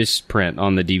 That's a misprint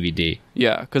on the DVD.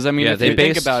 Yeah, because I mean, Yeah, if they you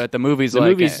think based- about it, the movie's The like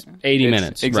movie's 80 it's-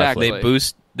 minutes, exactly. They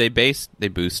boost. They based. They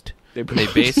boost. They They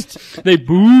based. They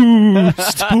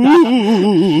boost.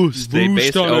 boost. They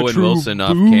based on a Owen true Wilson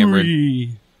off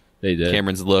buoy. They did.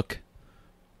 Cameron's look.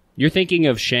 You're thinking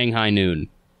of Shanghai Noon.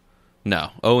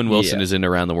 No, Owen Wilson Yeah. is in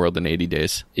Around the World in 80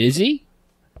 Days. Is he?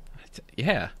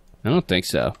 Yeah, I don't think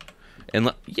so.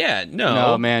 and yeah, no,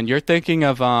 No, man, you're thinking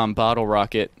of Bottle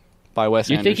Rocket by Wes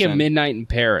You're Anderson. thinking of Midnight in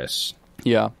Paris.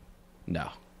 Yeah. no.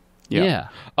 Yeah.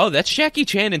 Oh, that's Jackie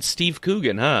Chan and Steve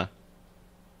Coogan, huh?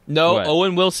 No, What?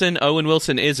 Owen Wilson. Owen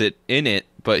Wilson is in it,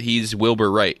 but he's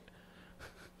Wilbur Wright.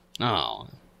 Oh.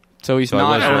 So he's So I not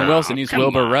was Owen wrong. Wilson. He's Come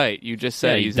Wilbur on. Wright. You just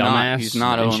said Yeah, he's dumbass. not. He's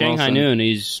not in Owen Shanghai Wilson. Noon,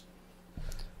 he's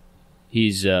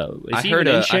is I he heard even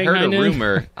in I Shanghai heard a Noon?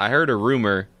 rumor. I heard a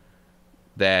rumor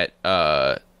that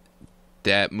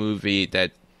that movie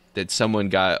that someone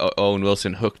got Owen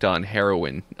Wilson hooked on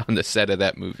heroin on the set of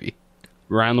that movie.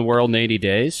 Around the World in 80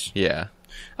 Days. Yeah.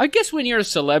 I guess when you're a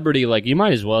celebrity, like, you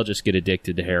might as well just get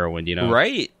addicted to heroin, you know?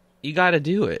 Right? You got to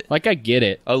do it. Like, I get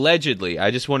it. Allegedly. I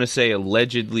just want to say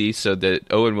allegedly so that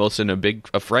Owen Wilson,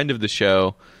 a friend of the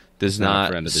show, does not a not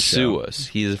friend of the sue show. us.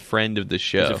 He's a friend of the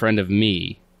show. He's a friend of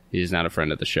me. He's not a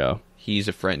friend of the show. He's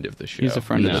a friend of the show. He's a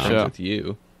friend of the Friends show. with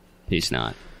you. He's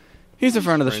not. He's a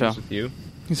friend of the Friends show. with you.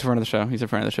 He's a friend of the show. He's a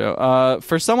friend of the show.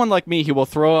 For someone like me who will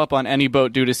throw up on any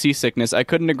boat due to seasickness, I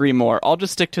couldn't agree more. I'll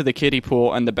just stick to the kiddie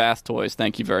pool and the bath toys.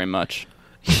 Thank you very much.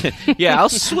 Yeah, I'll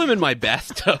swim in my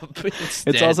bathtub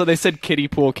instead. It's also, they said kiddie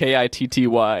pool, Kitty.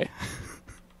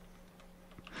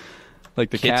 Like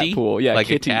the Kitty? cat pool. Yeah, Like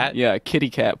a kitty. cat? Yeah, kitty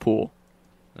cat pool.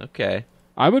 Okay.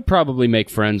 I would probably make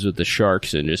friends with the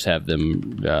sharks and just have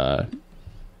them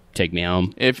take me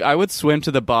home. If I would swim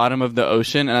to the bottom of the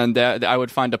ocean, and I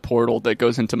would find a portal that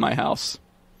goes into my house.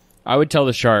 I would tell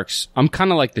the sharks, I'm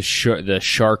kind of like the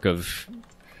shark of,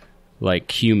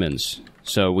 like, humans.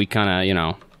 So we kind of, you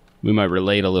know, we might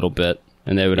relate a little bit,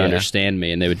 and they would understand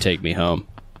me, and they would take me home.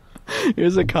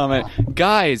 Here's a comment.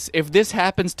 Guys, if this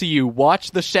happens to you,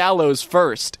 watch The Shallows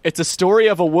first. It's a story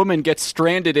of a woman gets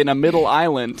stranded in a middle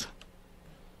island.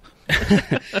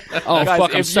 Oh, Guys,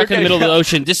 fuck, I'm if stuck you're in the middle of the gonna-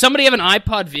 ocean. Does somebody have an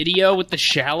iPod video with The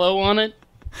Shallow on it?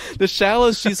 The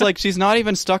Shallows, she's not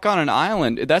even stuck on an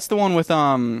island. That's the one with,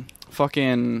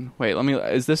 fucking... Wait,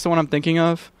 is this the one I'm thinking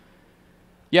of?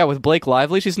 Yeah, with Blake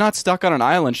Lively. She's not stuck on an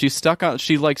island. She's stuck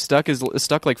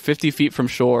stuck like 50 feet from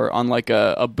shore on like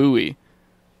a buoy.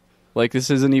 Like this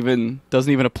doesn't even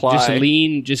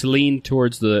apply. Just lean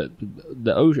towards the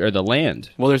ocean or the land.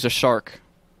 Well, there's a shark.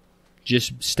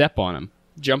 Just step on him.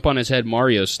 Jump on his head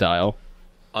Mario style.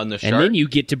 On the shark? And then you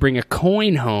get to bring a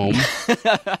coin home.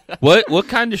 What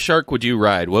kind of shark would you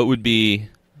ride? What would be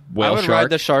Whale I would shark. ride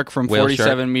the shark from Whale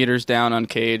 47 shark? meters down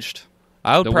uncaged.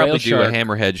 I would The probably whale do shark. a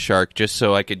hammerhead shark just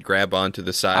so I could grab onto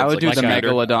the sides. I would do like the a scooter.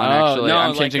 megalodon, actually.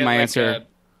 I'm changing my answer.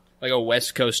 Like a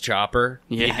West Coast chopper.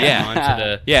 Yeah. You hang onto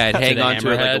the, Yeah, I'd to hang the on to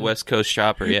it like a hammerhead. West Coast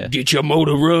chopper, yeah. Get your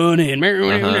motor running.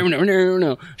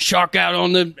 Shark out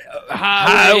on the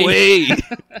highway.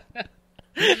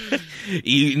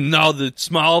 Eating all the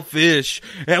small fish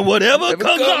and whatever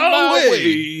comes our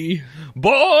way.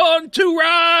 Born to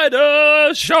ride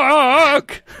a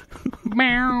shark.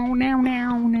 My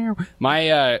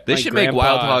They my should grandpa, make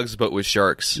Wild Hogs, but with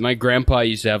sharks. My grandpa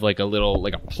used to have like a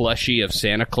plushie of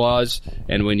Santa Claus,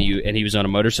 and he was on a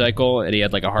motorcycle, and he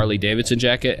had like a Harley Davidson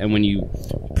jacket, and when you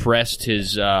pressed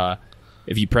his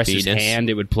if you pressed his Penis. hand,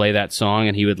 it would play that song,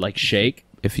 and he would like shake.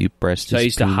 If you pressed So I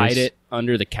used to hide it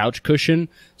under the couch cushion.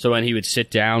 So when he would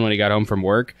sit down when he got home from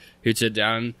work, he would sit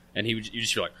down and you'd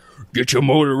just be like, "Get your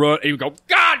motor run," and he would go,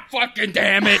 "God fucking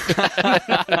damn it!"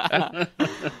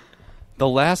 The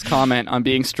last comment on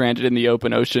being stranded in the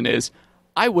open ocean is,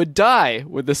 I would die,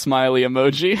 with the smiley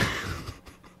emoji.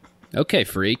 Okay,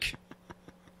 freak.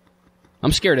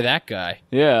 I'm scared of that guy.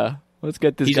 Yeah. Let's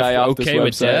get this He's guy off okay this website.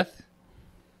 with death.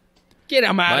 Get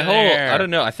him out My of whole, there. I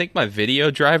don't know, I think my video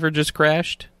driver just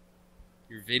crashed.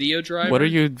 Your video driver. What are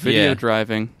you video Yeah.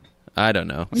 driving? I don't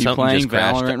know. Are you Something playing just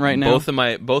crashed. Valorant right now?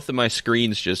 Both of my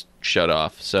screens just shut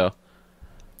off, so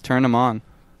Turn them on.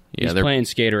 yeah, He's playing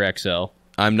Skater XL.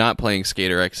 I'm not playing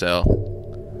Skater XL.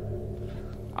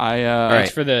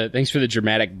 Thanks for the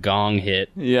dramatic gong hit.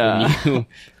 Yeah.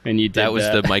 When you did That was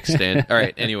the mic stand. All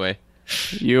right, anyway.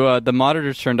 You the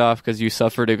monitors turned off because you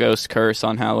suffered a ghost curse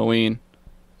on Halloween.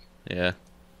 Yeah.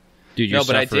 Dude, you're No,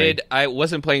 but suffering. I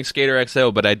wasn't playing Skater XL,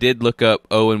 but I did look up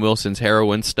Owen Wilson's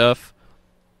heroin stuff,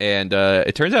 and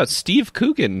it turns out Steve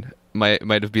Coogan might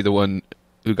have been the one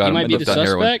who got He him might be hooked the on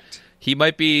heroin. suspect. He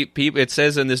might be. It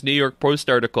says in this New York Post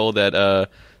article that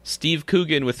Steve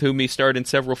Coogan, with whom he starred in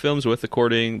several films with,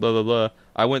 according blah blah blah.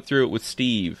 I went through it with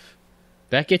Steve.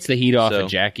 That gets the heat off So- of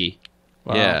Jackie.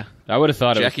 Yeah, I would have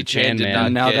thought Jackie it was the Chan Chan did Man.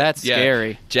 not. Now get- that's yeah,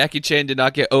 scary. Jackie Chan did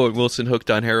not get Owen Wilson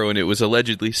hooked on heroin. It was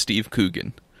allegedly Steve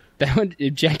Coogan. That one,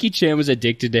 if Jackie Chan was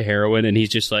addicted to heroin, and he's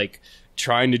just like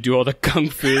trying to do all the kung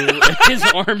fu, and his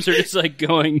arms are just like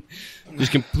going,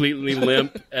 just completely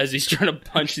limp as he's trying to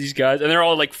punch these guys, and they're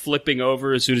all like flipping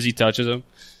over as soon as he touches them.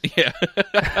 Yeah,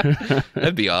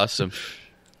 that'd be awesome.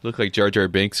 Look like Jar Jar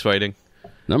Binks fighting.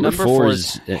 Number four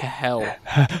is hell.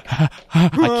 I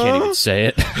can't even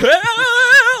say it.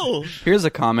 Here's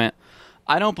a comment.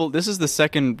 This is the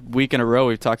second week in a row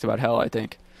we've talked about hell, I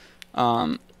think.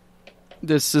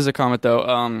 This is a comment,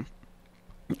 though.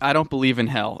 I don't believe in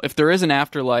hell. If there is an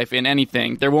afterlife in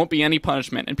anything, there won't be any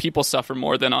punishment, and people suffer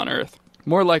more than on Earth.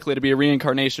 More likely to be a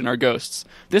reincarnation are ghosts.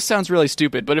 This sounds really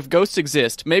stupid, but if ghosts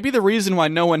exist, maybe the reason why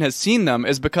no one has seen them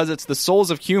is because it's the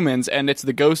souls of humans and it's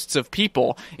the ghosts of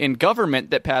people in government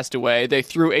that passed away. They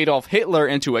threw Adolf Hitler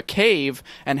into a cave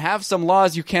and have some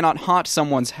laws you cannot haunt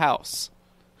someone's house.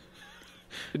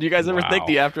 Did you guys ever think Wow.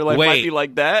 the afterlife might Wait. be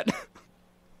like that?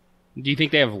 Do you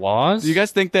think they have laws? Do you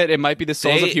guys think that it might be the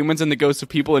souls They- of humans and the ghosts of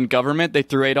people in government? They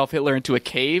threw Adolf Hitler into a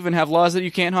cave and have laws that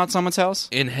you can't haunt someone's house?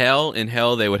 In hell,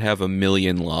 they would have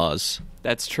 1,000,000 laws.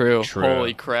 That's true. True.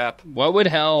 Holy crap. What would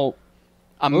hell?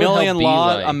 A would million hell be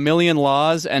laws, like? a million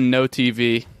laws, and no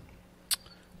TV.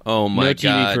 Oh my no TV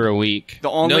god! for a week. The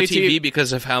only No TV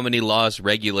because of how many laws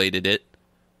regulated it.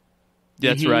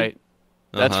 That's Mhm. right.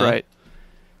 That's Uh-huh. right.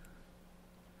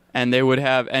 And they would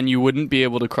have, and you wouldn't be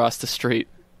able to cross the street.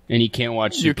 And you can't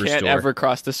watch Superstore. You can't ever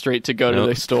cross the street to go to Nope.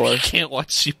 the store. You can't watch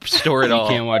Superstore at You all.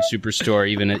 can't watch Superstore,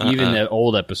 even the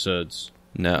old episodes.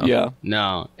 No. Yeah.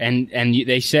 No, and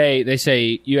they say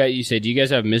you say, do you guys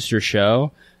have Mr.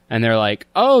 Show? And they're like,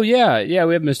 oh yeah,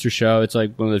 we have Mr. Show. It's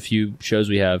like one of the few shows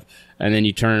we have. And then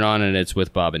you turn it on and it's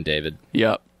with Bob and David.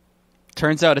 Yep.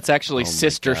 Turns out it's actually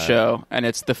Sister God. Show, and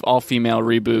it's the all-female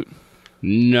reboot.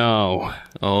 No.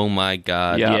 Oh my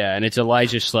God. Yeah. Yeah, and it's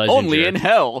Elijah Schlesinger. Only in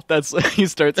hell. That's you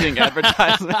start seeing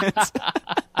advertisements.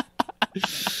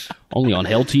 Only on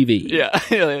Hell TV.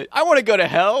 Yeah. I want to go to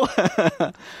hell.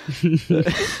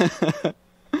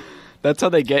 That's how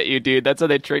they get you, dude. That's how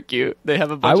they trick you. They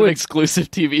have a bunch of exclusive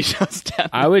TV shows down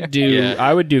I would do Yeah.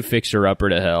 I would do Fixer Upper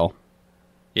to Hell.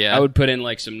 Yeah. I would put in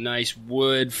like some nice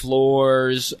wood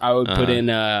floors. I would put in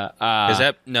Is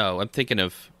that no? I'm thinking,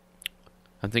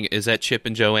 is that Chip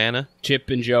and Joanna? Chip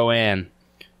and Joanne.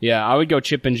 Yeah, I would go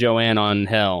Chip and Joanne on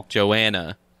Hell.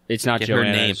 Joanna. It's not Get Joanna.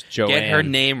 her name. It's Joanne. Get her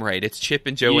name right. It's Chip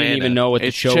and You Joanna. didn't even know what the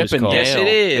It's show Chip was and called. Dale. Yes, it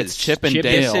is. It's Chip and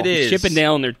Dale. Yes, it is. Chip and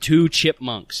Dale, and they're two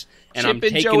chipmunks. And Chip I'm and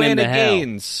taking Joanna them to hell.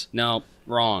 Gaines. No,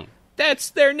 wrong. That's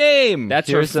their name. That's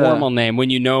Here's her formal name. When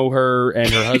you know her and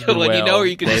her husband When you well, know her,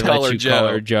 you can they just call let her you Joe. Call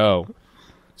her Joe.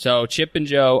 So Chip and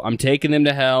Joe, I'm taking them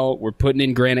to hell. We're putting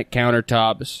in granite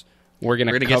countertops. We're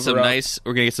gonna get cover some up.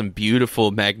 We're gonna get some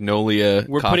beautiful magnolia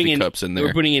coffee cups in there.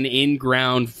 We're putting an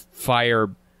in-ground fire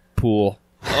pool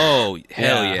Oh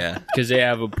hell yeah! because they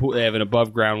have a pool. They have an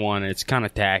above-ground one. And it's kind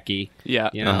of tacky. Yeah.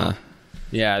 You know. Uh-huh.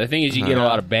 Yeah. The thing is, you get a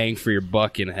lot of bang for your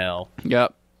buck in hell.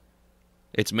 Yep.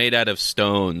 It's made out of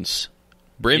stones,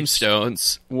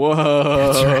 brimstones.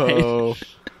 Whoa.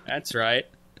 That's right.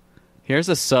 Here's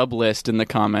a sub list in the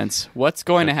comments. What's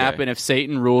going to Okay. happen if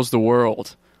Satan rules the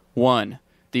world? 1.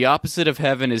 The opposite of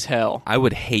heaven is hell. I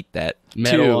would hate that.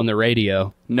 Metal 2. on the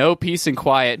radio. No peace and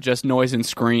quiet, just noise and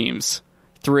screams.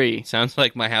 3. Sounds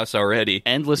like my house already.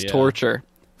 Endless Yeah. torture.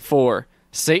 4.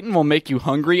 Satan will make you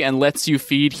hungry and lets you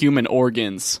feed human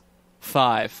organs.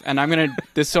 5. And I'm going to...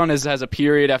 This one has a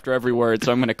period after every word,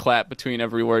 so I'm going to clap between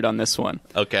every word on this one.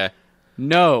 Okay.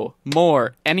 No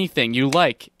more anything you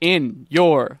like in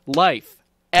your life.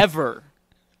 Ever.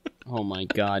 Oh my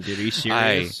god, dude, are you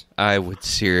serious? I would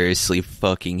seriously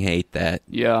fucking hate that.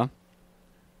 Yeah.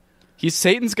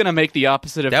 Satan's going to make the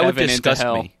opposite of That would heaven into disgust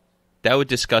hell. me. That would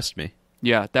disgust me.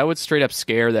 Yeah, that would straight up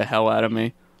scare the hell out of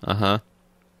me. Uh-huh.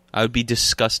 I would be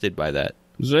disgusted by that.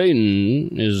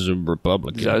 Satan is a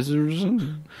Republican.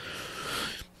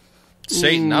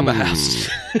 Satan, I'm a house.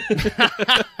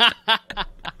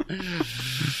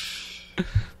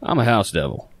 I'm a house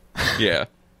devil. Yeah.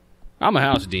 I'm a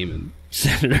house demon,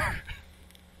 Senator.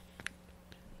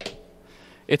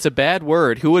 It's a bad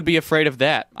word. Who would be afraid of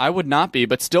that? I would not be,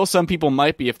 but still some people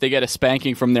might be if they get a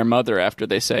spanking from their mother after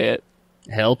they say it.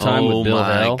 Hell time Oh with Bill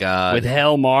my Hell. God. With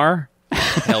Hellmar.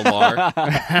 Helmar.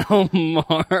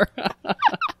 Hellmar.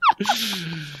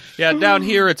 Yeah, down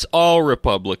here it's all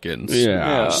Republicans.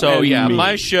 Yeah. So And yeah, me.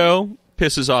 my show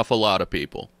pisses off a lot of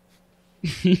people.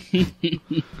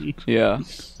 Yeah.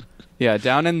 Yeah,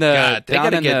 down in the... God, they down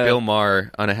gotta in get the, Bill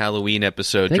Maher on a Halloween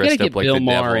episode They gotta dressed get up like Bill the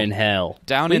Maher devil. in hell.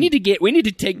 Down we in- need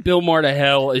to take Bill Maher to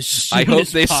hell as soon I hope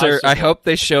as they possible. I hope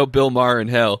they show Bill Maher in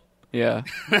hell, Yeah.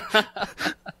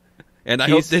 and I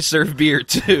hope they serve beer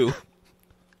too.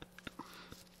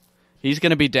 He's going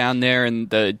to be down there in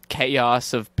the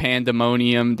chaos of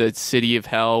pandemonium, the city of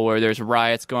hell, where there's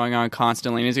riots going on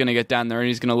constantly. And he's going to get down there and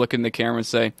he's going to look in the camera and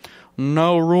say,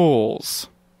 "No rules."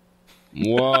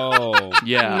 Whoa.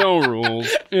 Yeah. No rules.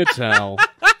 It's hell.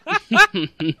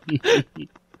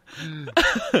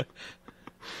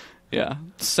 Yeah.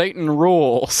 Satan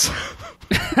rules.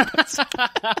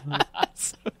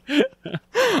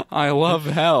 I love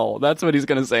hell. That's what he's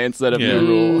going to say instead of Yeah. new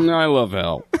rule. I love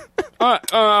hell.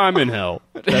 I'm in hell.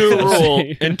 New rule: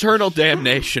 eternal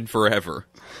damnation forever.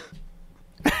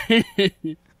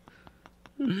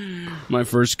 My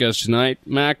first guest tonight,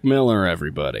 Mac Miller,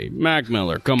 everybody. Mac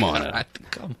Miller, come on out.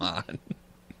 Come on.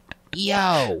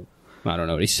 Yo. I don't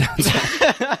know what he sounds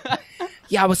like.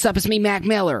 Yo, what's up? It's me, Mac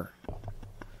Miller.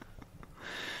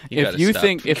 If you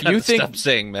think stop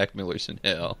saying Mac Miller's in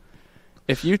hell.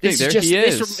 If you think This there is just he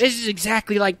is. this is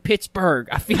exactly like Pittsburgh.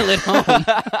 I feel at home.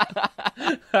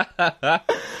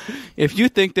 If you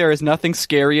think there is nothing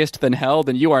scariest than hell,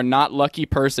 then you are not lucky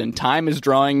person. Time is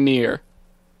drawing near.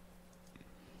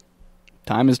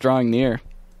 Time is drawing near.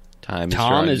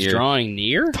 Tom is drawing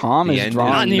near? Tom The is end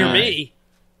drawing Not near nigh. me.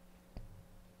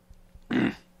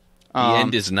 The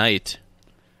end is night.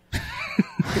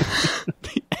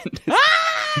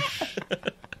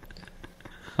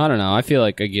 I don't know. I feel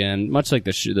like, again, much like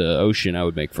the ocean, I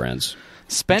would make friends.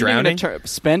 Spending Drowning?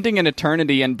 spending an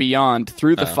eternity and beyond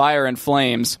through the fire and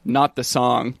flames, not the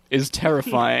song, is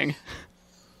terrifying.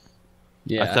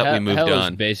 Yeah, I thought we moved Hell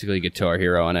on. is basically Guitar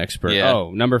Hero on Expert. Yeah.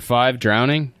 Oh, number 5,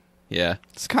 Drowning. Yeah.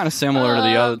 It's kind of similar to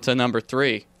the other to number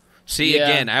 3. See, Yeah.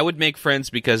 again, I would make friends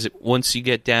because once you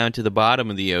get down to the bottom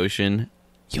of the ocean,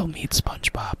 you'll meet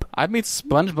SpongeBob. I'd meet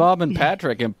SpongeBob and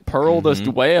Patrick and Pearl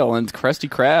the whale and Krusty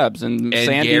Krabs and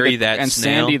Sandy Gary that and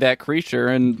snail. Sandy that creature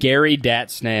and Gary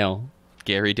Dat Snail.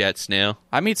 Gary Dat Snail.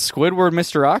 I meet Squidward,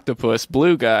 Mr. Octopus,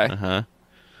 blue guy. Uh-huh.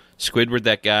 Squidward,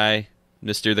 that guy.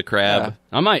 Mr. the Crab.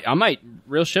 I might,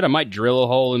 real shit, I might drill a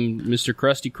hole in Mr.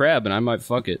 Krusty Krab and I might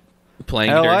fuck it.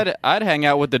 Plankton. Hell, I'd hang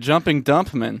out with the jumping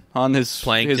dumpman on his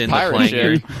Plankton, his the pirate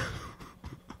Plankton. ship.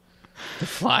 The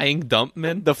Flying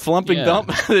Dumpman? The flumping Yeah.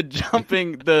 dump, the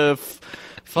jumping, the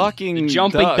fucking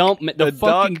jumping duck, dump, the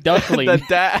fucking duckling. the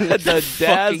Fucking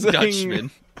dazzling,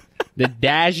 Dutchman. The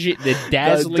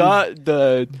dazzling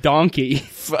the donkey.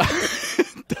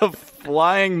 the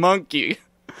flying monkey.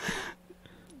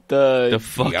 The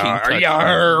fucking Dutchman.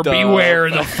 Yar, The- beware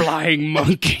the flying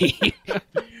monkey.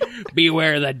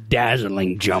 Beware the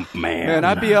dazzling jump man. Man,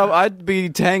 I'd be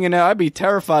hanging out. I'd be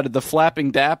terrified of the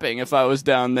flapping dapping if I was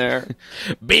down there.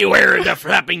 Beware the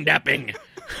flapping dapping.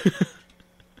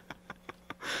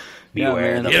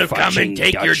 Beware man. the He'll come and fucking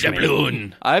take your Dutchman.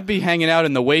 doubloon. I'd be hanging out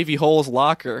in the Wavy Holes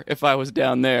locker if I was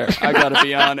down there. I gotta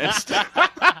be honest.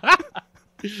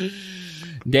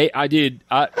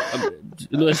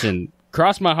 Listen,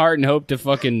 cross my heart and hope to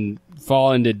fucking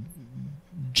fall into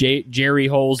Jerry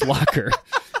Hole's locker.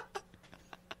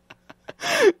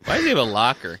 Why does he have a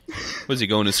locker? Was he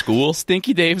going to school?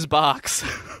 Stinky Dave's box.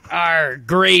 Our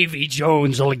Gravy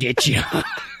Jones will get you.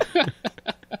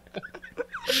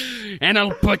 And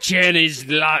I'll put you in his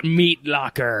meat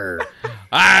locker.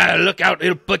 Look out,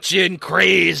 he'll put you in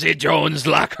Crazy Jones'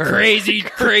 locker. Crazy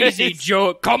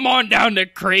Joe. Come on down to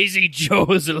Crazy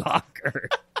Joe's locker.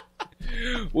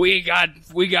 We got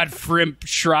Frimp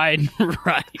Shrine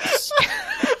rice.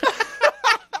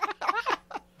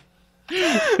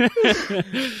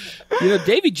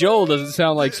 Davy Joel doesn't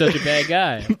sound like such a bad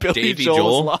guy. Billy Davy Joel's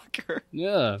Joel? locker.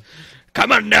 Yeah.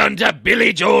 Come on down to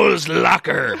Billy Joel's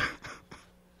locker.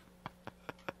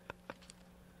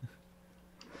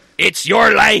 It's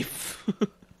your life.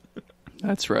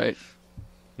 That's right.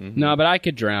 No, but I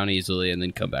could drown easily and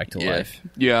then come back to life.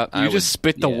 Yeah, I you would- just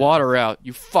spit the yeah. water out.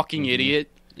 You fucking idiot.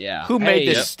 Yeah. Who made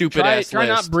this stupid try, ass Try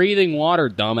not list? breathing water,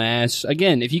 dumbass.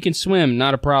 Again, if you can swim,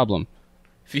 not a problem.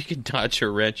 If you can dodge a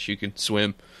wrench, you can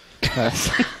swim.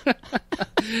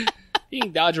 You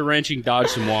can dodge a wrench, you can dodge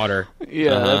some water.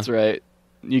 Yeah, that's right.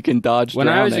 You can dodge When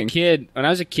drowning. I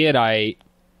was a kid,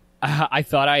 I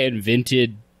thought I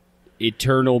invented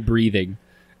eternal breathing,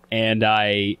 and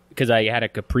because I had a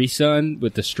Capri Sun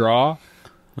with the straw,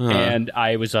 and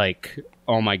I was like,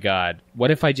 oh my god, what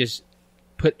if I just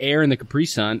put air in the Capri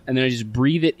Sun and then I just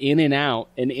breathe it in and out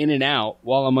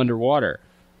while I'm underwater?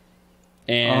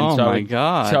 And Oh so my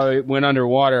God. So I went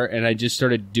underwater and I just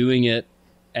started doing it,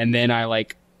 and then I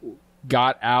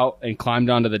got out and climbed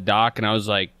onto the dock, and I was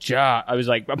like, I'm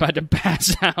about to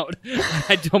pass out.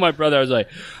 I told my brother, I was like,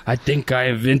 I think I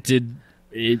invented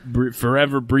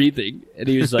forever breathing. And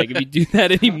he was like, if you do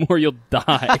that anymore, you'll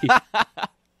die.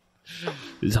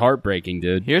 It's heartbreaking,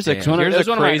 dude. Here's a It was one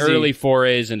of my crazy early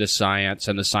forays into science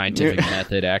and the scientific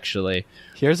method, actually.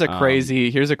 Here's a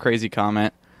crazy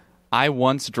comment. I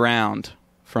once drowned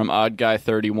from Odd Guy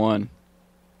 31.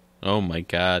 Oh my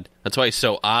god. That's why he's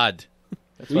so odd.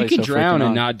 That's why You he's can so drown freaking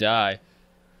and odd. not die.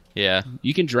 Yeah.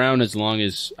 You can drown as long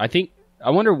as I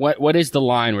wonder what is the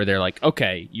line where they're like,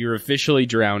 okay, you're officially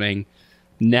drowning.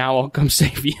 Now I'll come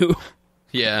save you.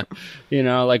 Yeah. What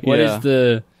Yeah. is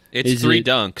the? It's Is three it-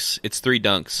 dunks. It's 3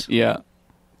 dunks. Yeah.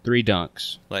 3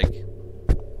 dunks, Like,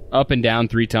 up and down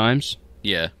 3 times,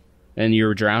 yeah. and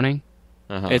you're drowning.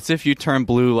 Uh-huh. It's if you turn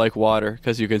blue like water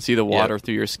because you can see the water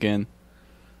through your skin.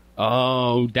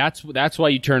 Oh, that's why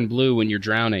you turn blue when you're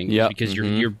drowning. Yep. because The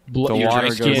your water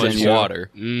goes skin Too much is in you. water.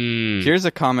 Here's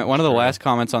a comment. One of the last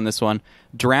comments on this one.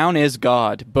 Drown is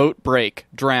God. Boat break.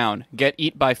 Drown. Get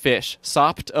eat by fish.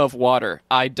 Sopped of water.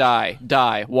 I die.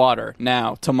 Die. Water.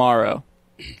 Now. Tomorrow.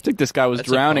 I think this guy was That's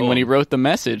a drowning when he poem. wrote the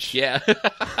message. Yeah.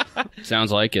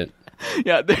 Sounds like it.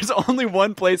 Yeah, there's only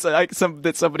one place that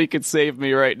somebody could save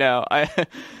me right now. I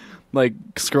like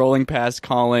scrolling past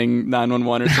calling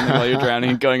 911 or something while you're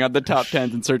drowning, going on the top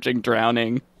 10s and searching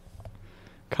drowning.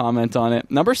 Comment on it.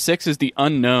 Number 6 is the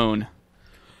unknown.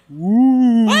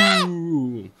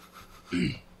 Ooh.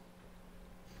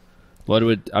 What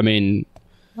would I mean?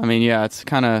 I mean, yeah, it's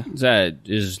kind of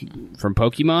Is from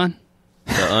Pokemon?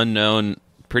 The unknown.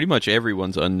 Pretty much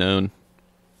everyone's unknown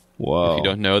Whoa! if you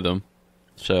don't know them.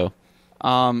 So,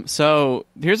 So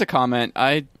here's a comment.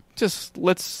 I just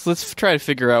let's try to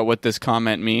figure out what this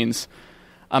comment means.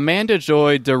 Amanda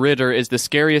Joy DeRitter is the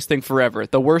scariest thing forever,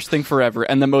 the worst thing forever,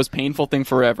 and the most painful thing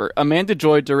forever. Amanda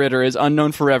Joy DeRitter is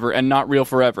unknown forever and not real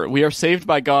forever. We are saved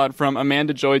by God from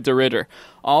Amanda Joy DeRitter.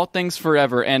 All things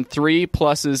forever and 3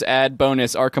 pluses add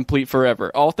bonus are complete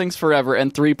forever. All things forever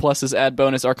and 3 pluses add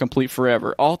bonus are complete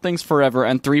forever. All things forever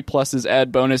and 3 pluses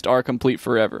add bonus are complete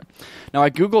forever. Now, I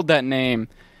Googled that name.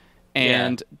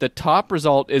 And the top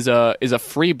result is a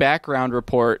free background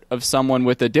report of someone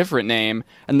with a different name,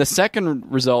 and the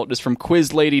second result is from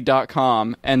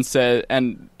Quizlady.com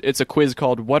and it's a quiz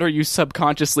called "What Are You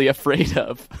Subconsciously Afraid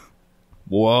of?"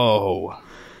 Whoa.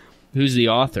 Who's the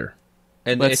author?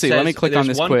 And Let's it see, says, let me click on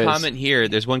this quiz.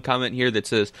 There's one comment here that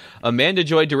says, Amanda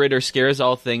Joy DeRitter scares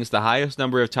all things the highest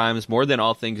number of times, more than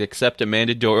all things, except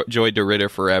Amanda Joy DeRitter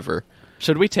forever.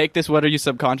 Should we take this "What Are You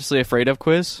Subconsciously Afraid of?"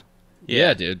 quiz?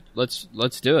 Yeah, dude. Let's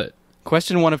do it.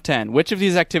 Question 1 of 10. Which of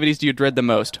these activities do you dread the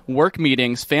most? Work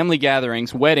meetings, family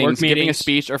gatherings, weddings, giving a meetings.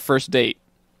 speech, or first date?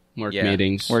 Work Yeah.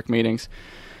 meetings. Work meetings.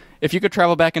 If you could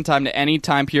travel back in time to any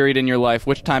time period in your life,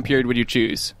 which time period would you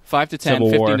choose? 5 to 10, Civil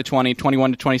 15 War. to 20,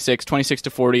 21 to 26, 26 to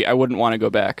 40. I wouldn't want to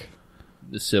go back.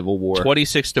 The Civil War.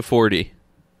 26 to 40.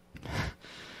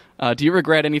 Do you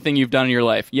regret anything you've done in your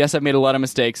life? Yes, I've made a lot of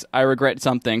mistakes. I regret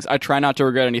some things. I try not to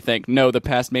regret anything. No, the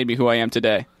past made me who I am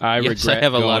today. Yes, I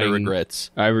have a lot of regrets.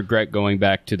 I regret going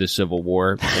back to the Civil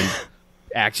War and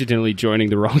accidentally joining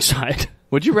the wrong side.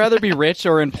 Would you rather be rich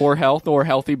or in poor health, or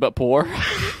healthy but poor?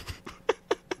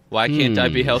 Why can't I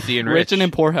be healthy and rich? Rich and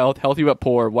in poor health, healthy but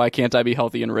poor. Why can't I be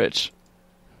healthy and rich?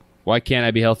 Why can't I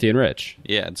be healthy and rich?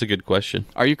 Yeah, it's a good question.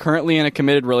 Are you currently in a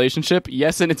committed relationship?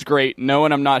 Yes, and it's great. No,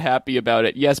 and I'm not happy about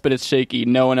it. Yes, but it's shaky.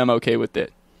 No, and I'm okay with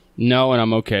it. No, and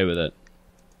I'm okay with it.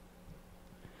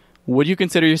 Would you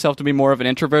consider yourself to be more of an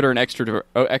introvert or an extrovert?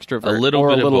 A little or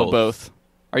bit a little of both.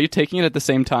 Are you taking it at the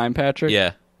same time, Patrick?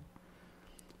 Yeah.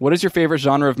 What is your favorite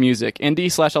genre of music?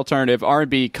 Indie/alternative,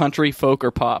 R&B, country, folk,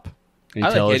 or pop? I like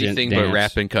Intelligent anything dance. but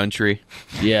rap and country.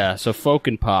 Yeah, so folk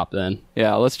and pop then.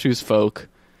 Yeah, let's choose folk.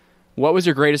 What was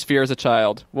your greatest fear as a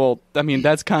child? Well, I mean,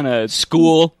 that's kind of...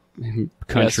 School.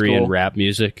 Country cool. and rap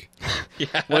music.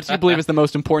 What do you believe is the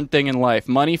most important thing in life?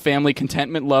 Money, family,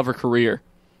 contentment, love, or career?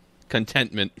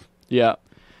 Contentment. Yeah.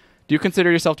 Do you consider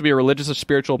yourself to be a religious or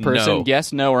spiritual person? No.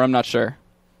 Yes, no, or I'm not sure.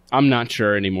 I'm not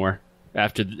sure anymore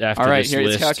after All right, this here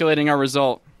list. it's calculating our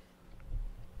result.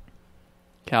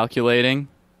 Calculating.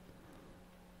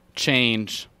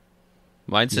 Change.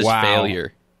 Mine says Wow.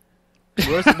 failure.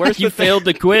 Where's You the failed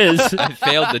the quiz. I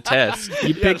failed the test.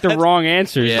 You picked the wrong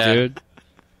answers, Yeah. dude.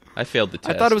 I failed the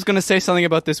test. I thought it was going to say something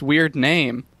about this weird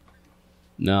name.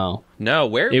 No. No,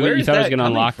 where You is thought it was that going to coming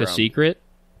unlock the from? secret?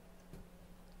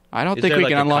 I don't Is think there we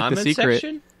like can a unlock the comment secret.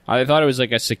 section? I thought it was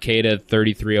like a Cicada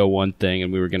 3301 thing,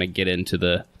 and we were going to get into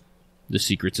the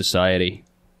secret society.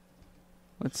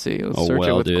 Let's see. Let's Oh, search it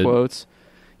well, with dude. quotes.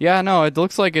 Yeah, no, it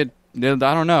looks like it. I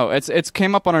don't know. It's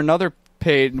came up on another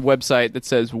paid website that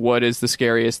says what is the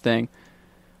scariest thing.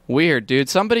 Weird, dude.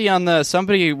 One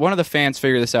of the fans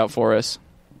figured this out for us.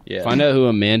 Yeah. Find out who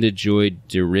Amanda Joy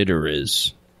DeRitter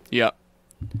is. Yep.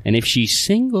 And if she's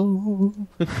single.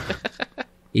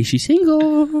 Is she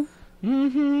single? Ghosts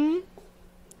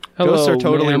Hello, are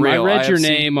totally ma'am. real. I I read have your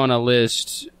seen- name on a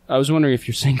list. I was wondering if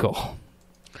you're single.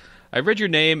 I read your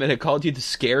name and it called you the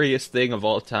scariest thing of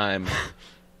all time.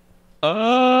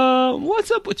 What's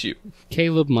up with you?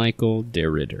 Caleb Michael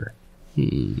DeRitter.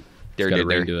 Got a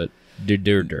ring to it.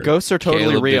 DeRitter. Ghosts are totally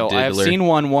Caleb the real. I have Diddler. seen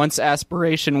one once,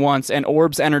 aspiration once, and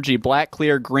orbs energy, black,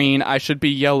 clear, green. I should be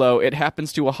yellow. It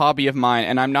happens to a hobby of mine,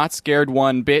 and I'm not scared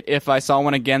one bit if I saw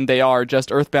one again. They are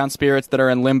just earthbound spirits that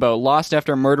are in limbo, lost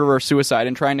after murder or suicide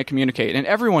and trying to communicate. And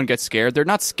everyone gets scared. They're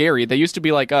not scary. They used to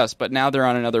be like us, but now they're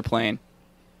on another plane.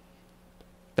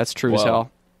 That's true as Whoa.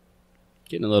 hell.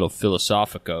 Getting a little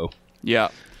philosophico. Yeah.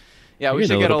 Yeah, we You're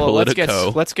should a get a little little.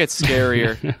 politico. Let's get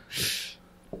scarier.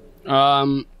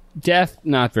 Death,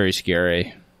 not very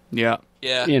scary. Yeah.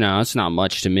 Yeah. You know, it's not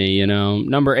much to me, you know.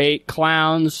 Number 8,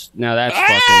 clowns. Now that's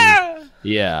fucking...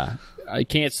 Yeah. I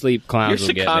can't sleep. Clowns Here's will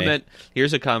a get comment.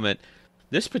 Here's a comment.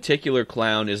 This particular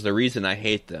clown is the reason I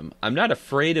hate them. I'm not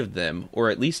afraid of them, or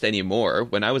at least anymore.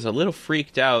 When I was a little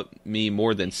freaked out, me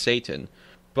more than Satan.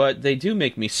 But they do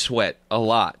make me sweat a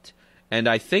lot. And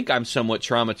I think I'm somewhat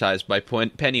traumatized by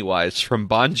Pennywise from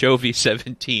Bon Jovi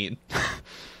 17.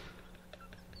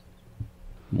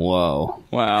 Whoa.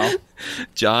 Wow.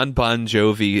 John Bon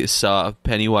Jovi saw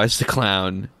Pennywise the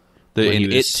Clown when he in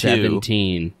was It 2,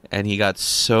 17. and he got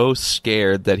so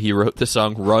scared that he wrote the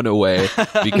song "Runaway"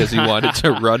 because he wanted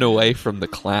to run away from the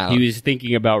clown. He was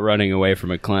thinking about running away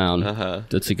from a clown. Uh-huh.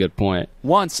 That's a good point.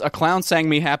 Once, a clown sang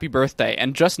me happy birthday,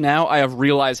 and just now I have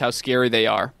realized how scary they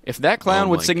are. If that clown Oh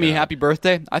would my sing me God. happy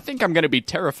birthday, I think I'm going to be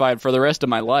terrified for the rest of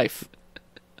my life.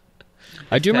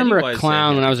 I do remember a Pennywise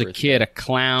clown sang when I was a Happy kid, a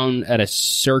clown at a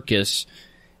circus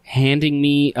handing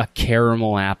me a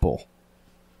caramel apple.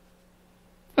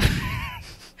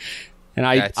 And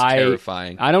That's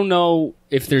terrifying. I don't know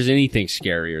if there's anything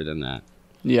scarier than that,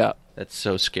 Yeah. That's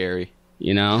so scary.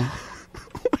 you know?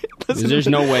 'Cause there's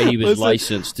no way he was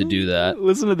licensed to do that.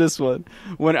 Listen to this one.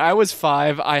 When I was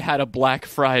 5, I had a Black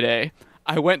Friday.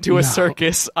 I went to a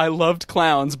circus. I loved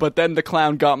clowns, but then the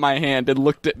clown got my hand and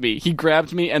looked at me. He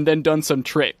grabbed me and then done some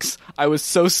tricks. I was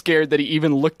so scared that he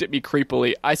even looked at me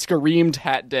creepily. I screamed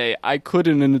hat day. I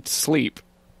couldn't sleep.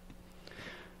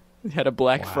 He had a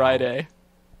Black Friday.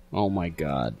 Oh my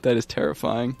god. That is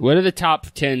terrifying. What are the top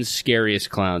 10 scariest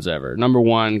clowns ever? Number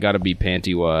 1 got to be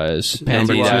Pennywise.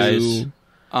 Number Pennywise. 2,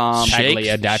 Shakes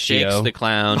Pagliaccio. the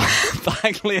clown.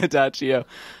 Pagliaccio.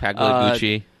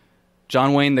 Pagliacci.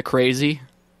 John Wayne the Crazy.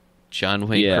 John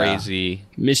Wayne Yeah. Crazy.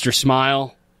 Mr.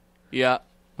 Smile, Yeah.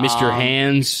 Mr.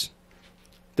 Hands,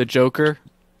 The Joker.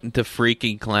 The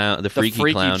freaking clown. The The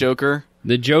freaky clown. Joker.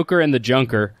 the Joker, and the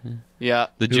Junker. Yeah.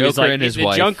 The Who is Joker like, and his the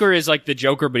wife. Junker is like the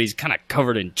Joker, but he's kind of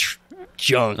covered in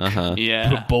junk. Uh-huh. Yeah.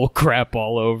 Put bull crap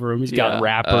all over him. He's Yeah. got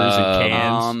wrappers and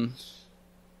cans.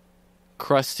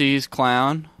 Krusty's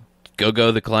clown.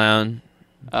 Go-Go the clown.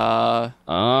 Oh.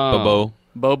 Bobo.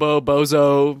 Bobo,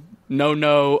 Bozo,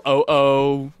 No,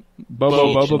 Oh.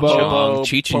 Bobo, Bobo, Bobo. Chong.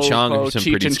 Cheech and Chong are some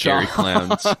Cheech pretty and scary Chong.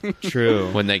 clowns True.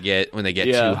 when they get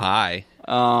Yeah. too high.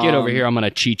 Get over here. I'm gonna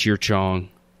cheat your chong.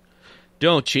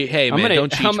 Don't cheat. Hey I'm man, gonna,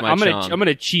 don't cheat my I'm chong.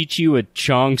 gonna cheat you a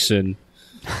chongson.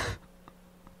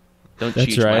 Don't That's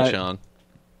cheat my right. chong.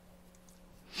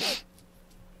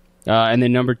 And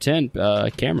then number 10,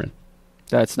 Cameron.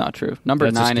 That's not true. Number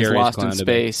That's the 9 is scariest Lost in clown to me.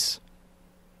 Space.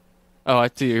 Oh, I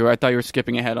thought you were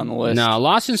skipping ahead on the list. No,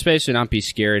 Lost in Space would not be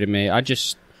scary to me. I'd you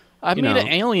meet know. an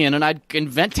alien and I'd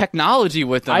invent technology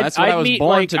with them. That's what I was meet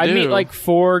born to do. I'd meet like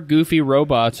 4 goofy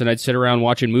robots and I'd sit around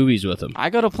watching movies with them. I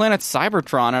go to planet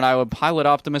Cybertron and I would pilot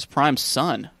Optimus Prime's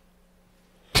son.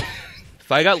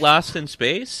 If I got lost in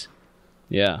space,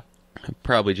 Yeah. I'd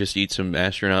probably just eat some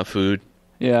astronaut food.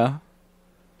 Yeah.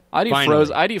 I'd eat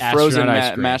Finally, I'd eat astronaut frozen ice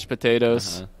cream. mashed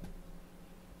potatoes.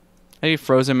 I'd eat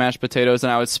frozen mashed potatoes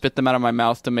and I would spit them out of my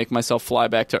mouth to make myself fly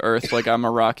back to Earth like I'm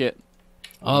a rocket.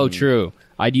 Oh, true.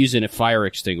 I'd use a fire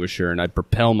extinguisher and I'd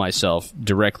propel myself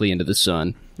directly into the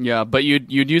sun. Yeah, but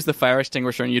you'd use the fire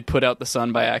extinguisher and you'd put out the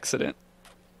sun by accident.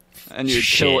 And you'd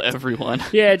kill Shit. everyone.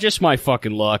 Yeah, just my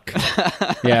fucking luck.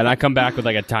 Yeah, and I come back with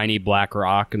like a tiny black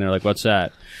rock and they're like, "What's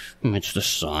that?" It's the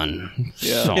sun.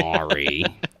 Yeah. Sorry.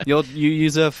 You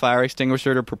use a fire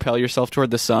extinguisher to propel yourself toward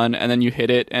the sun, and then you hit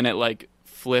it, and it like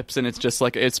flips, and it's just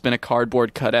like it's been a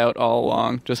cardboard cutout all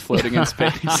along, just floating in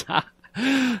space.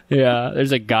 Yeah,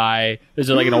 there's a guy. There's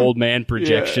like an old man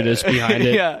projectionist behind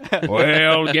it. Yeah.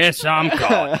 Well, guess I'm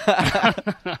caught.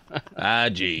 Ah,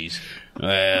 jeez.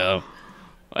 Well,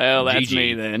 Well, that's GG.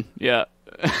 me then. Yeah.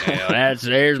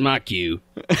 there's my cue.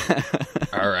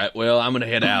 All right. Well, I'm gonna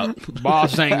head out.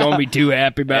 Boss ain't gonna be too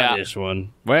happy about Yeah. this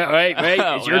one. Well, wait,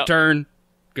 it's your Well. turn.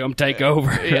 Come take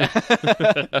over.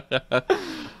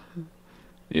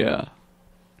 Yeah.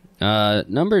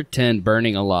 Number 10,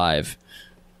 Burning Alive.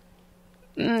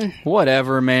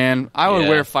 Whatever, man. I would Yeah.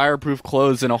 wear fireproof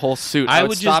clothes and a whole suit. I would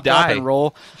would just stop, drop, die. and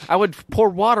roll. I would pour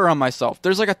water on myself.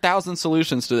 There's like 1,000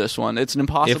 solutions to this one. It's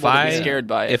impossible to be scared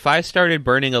by it. If I started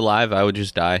burning alive, I would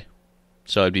just die.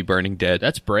 So I'd be burning dead.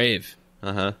 That's brave.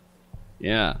 Uh-huh.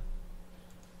 Yeah.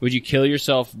 Would you kill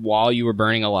yourself while you were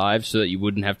burning alive so that you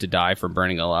wouldn't have to die from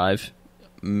burning alive?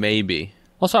 Maybe.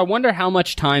 Also, I wonder how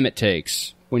much time it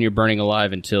takes when you're burning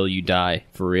alive until you die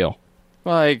for real.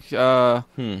 Like, well,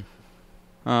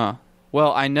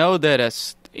 I know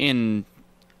that in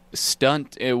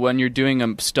stunt, when you're doing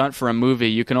a stunt for a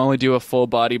movie, you can only do a full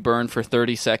body burn for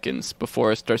 30 seconds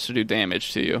before it starts to do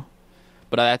damage to you.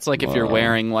 But that's like if you're Whoa.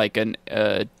 wearing like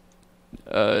a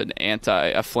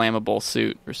flammable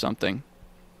suit or something.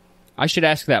 I should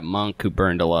ask that monk who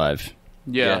burned alive.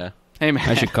 Yeah. Hey man.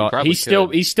 I should call. Probably He's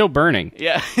could. still burning.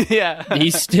 Yeah. Yeah.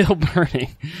 He's still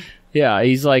burning. Yeah,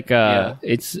 he's like Yeah.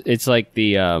 it's like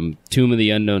the Tomb of the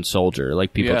Unknown Soldier.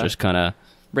 Like people Yeah. just kind of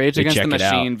Rage They Against the check it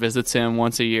out. Machine visits him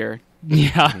once a year.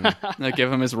 yeah. They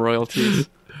give him his royalties.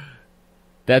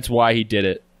 That's why he did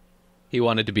it. He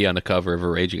wanted to be on the cover of a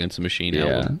Rage Against the Machine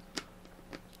Yeah.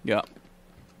 Yeah.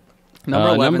 Number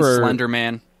 11, number- Slender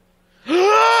Man.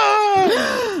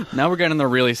 Now we're getting the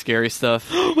really scary stuff.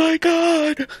 Oh my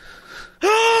god!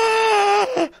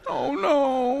 Oh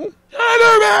no.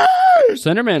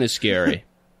 Slenderman is scary.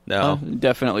 No,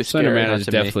 Definitely scary. Slenderman not is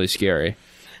to me. definitely scary.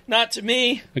 not to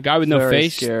me. A guy with no Very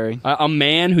face. scary. A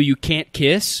man who you can't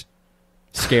kiss.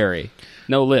 Scary.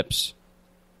 No lips.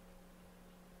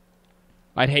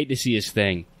 I'd hate to see his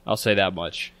thing. I'll say that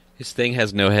much. His thing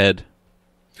has no head.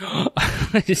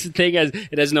 His thing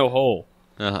has no hole.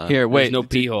 Here, wait. no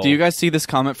pee hole. Do you guys see this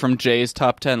comment from Jay's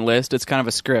top 10 list? It's kind of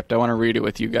a script. I want to read it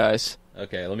with you guys.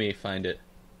 Okay, let me find it.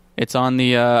 It's on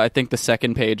the, I think, the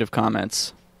second page of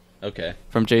comments Okay.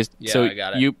 from Jay's. Yeah, so I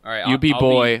got it. You, All right, you I'll be be-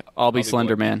 boy, I'll be I'll be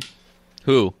Slender boy. Man.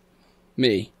 Who?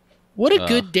 Me. What a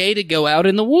good day to go out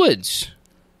in the woods.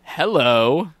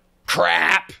 Hello.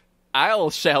 Crap.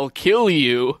 Shall kill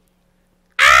you.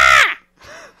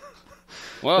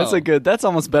 Whoa. That's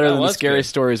almost better That than the was scary good.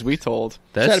 stories we told.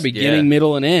 It's got a beginning,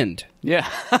 middle, and end. Yeah.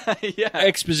 Yeah.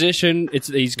 Exposition.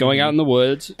 He's going out in the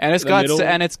woods. And it's The got, middle,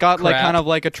 like crap. kind of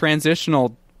like a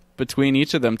transitional between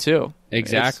each of them too.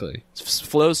 Exactly. It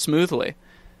flows smoothly.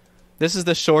 This is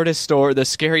the shortest story, the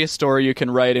scariest story you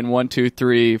can write in 1, 2,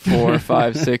 3, 4,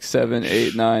 5, 6, 7,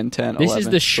 8, 9, 10, This 11, is the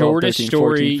 12, shortest 13,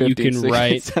 story 14, you 15, can 16,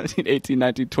 write. 17, 18,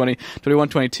 19, 20, 21,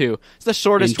 22. It's the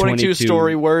shortest In 22 22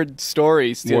 story word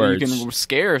stories that you words. can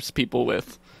scare people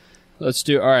with. Let's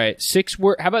do. All right. 6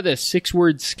 word. How about this? 6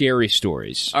 word scary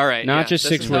stories. All right, Not yeah, just this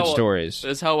 6 is word how we'll- stories.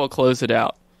 This is how we'll close it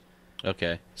out.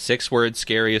 Okay. 6-word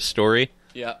scariest story.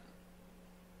 Yeah.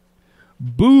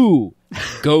 Boo!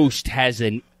 Ghost has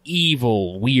an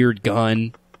evil, weird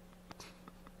gun.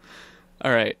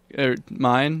 All right.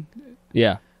 Mine.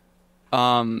 Yeah.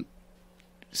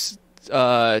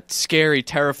 Scary,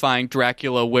 terrifying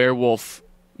Dracula, werewolf,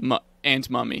 and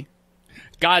mummy.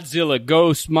 Godzilla,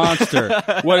 ghost, monster.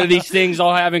 What do these things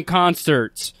all have in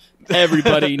concerts?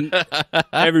 Everybody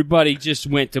just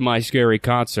went to my scary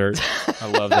concert. I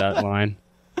love that line.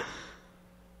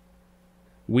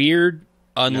 Weird.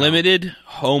 Unlimited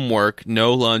homework,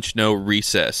 no lunch, no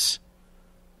recess.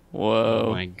 Whoa.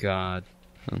 Oh my god.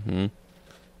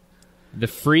 The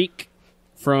freak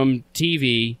from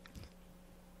TV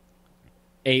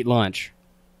ate lunch.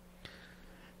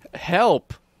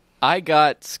 Help! I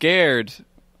got scared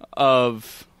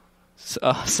of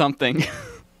something.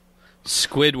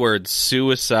 Squidward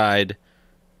suicide.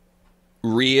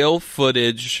 Real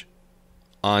footage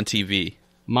on TV.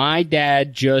 My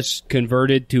dad just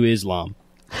converted to Islam.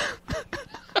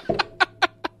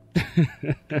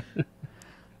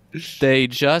 They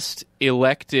just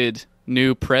elected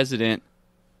new president,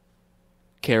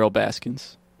 Carol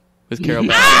Baskins. With Carol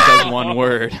Baskins as one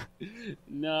word.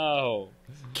 No.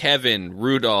 Kevin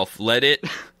Rudolph, let it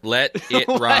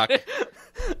rock.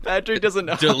 Patrick doesn't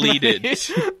know. Deleted.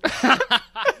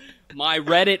 My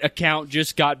Reddit account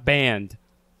just got banned.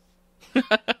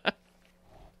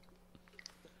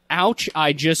 Ouch,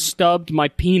 I just stubbed my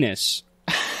penis.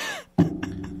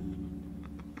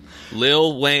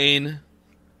 Lil Wayne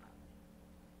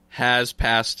has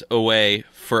passed away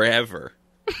forever.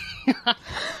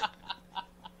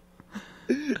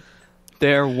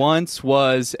 There once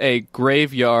was a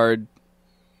graveyard.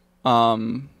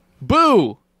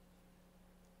 Boo!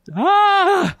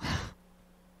 Ah!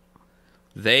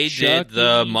 They Chucky. did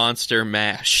the Monster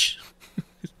Mash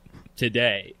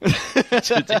Today.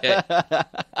 today.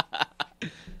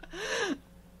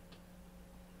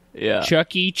 Yeah.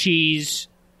 Chuck E. Cheese,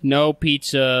 no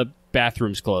pizza,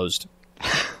 bathrooms closed.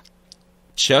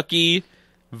 Chucky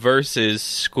versus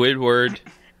Squidward.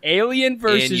 Alien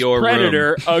versus your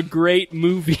Predator, a great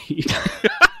movie.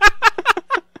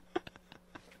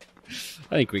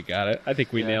 I think we got it. I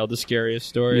think we nailed the scariest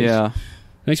stories. Yeah.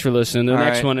 Thanks for listening. The All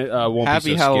next right. one won't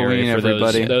Happy be so Halloween, scary for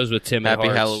everybody. those with timid Happy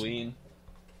hearts. Halloween.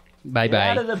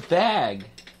 Bye-bye. the bag.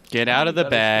 Get out of the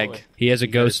bag. He has a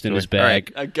ghost in his All right.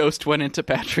 bag. A ghost went into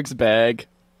Patrick's bag.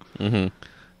 All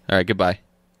right, goodbye.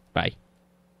 Bye.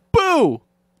 Boo!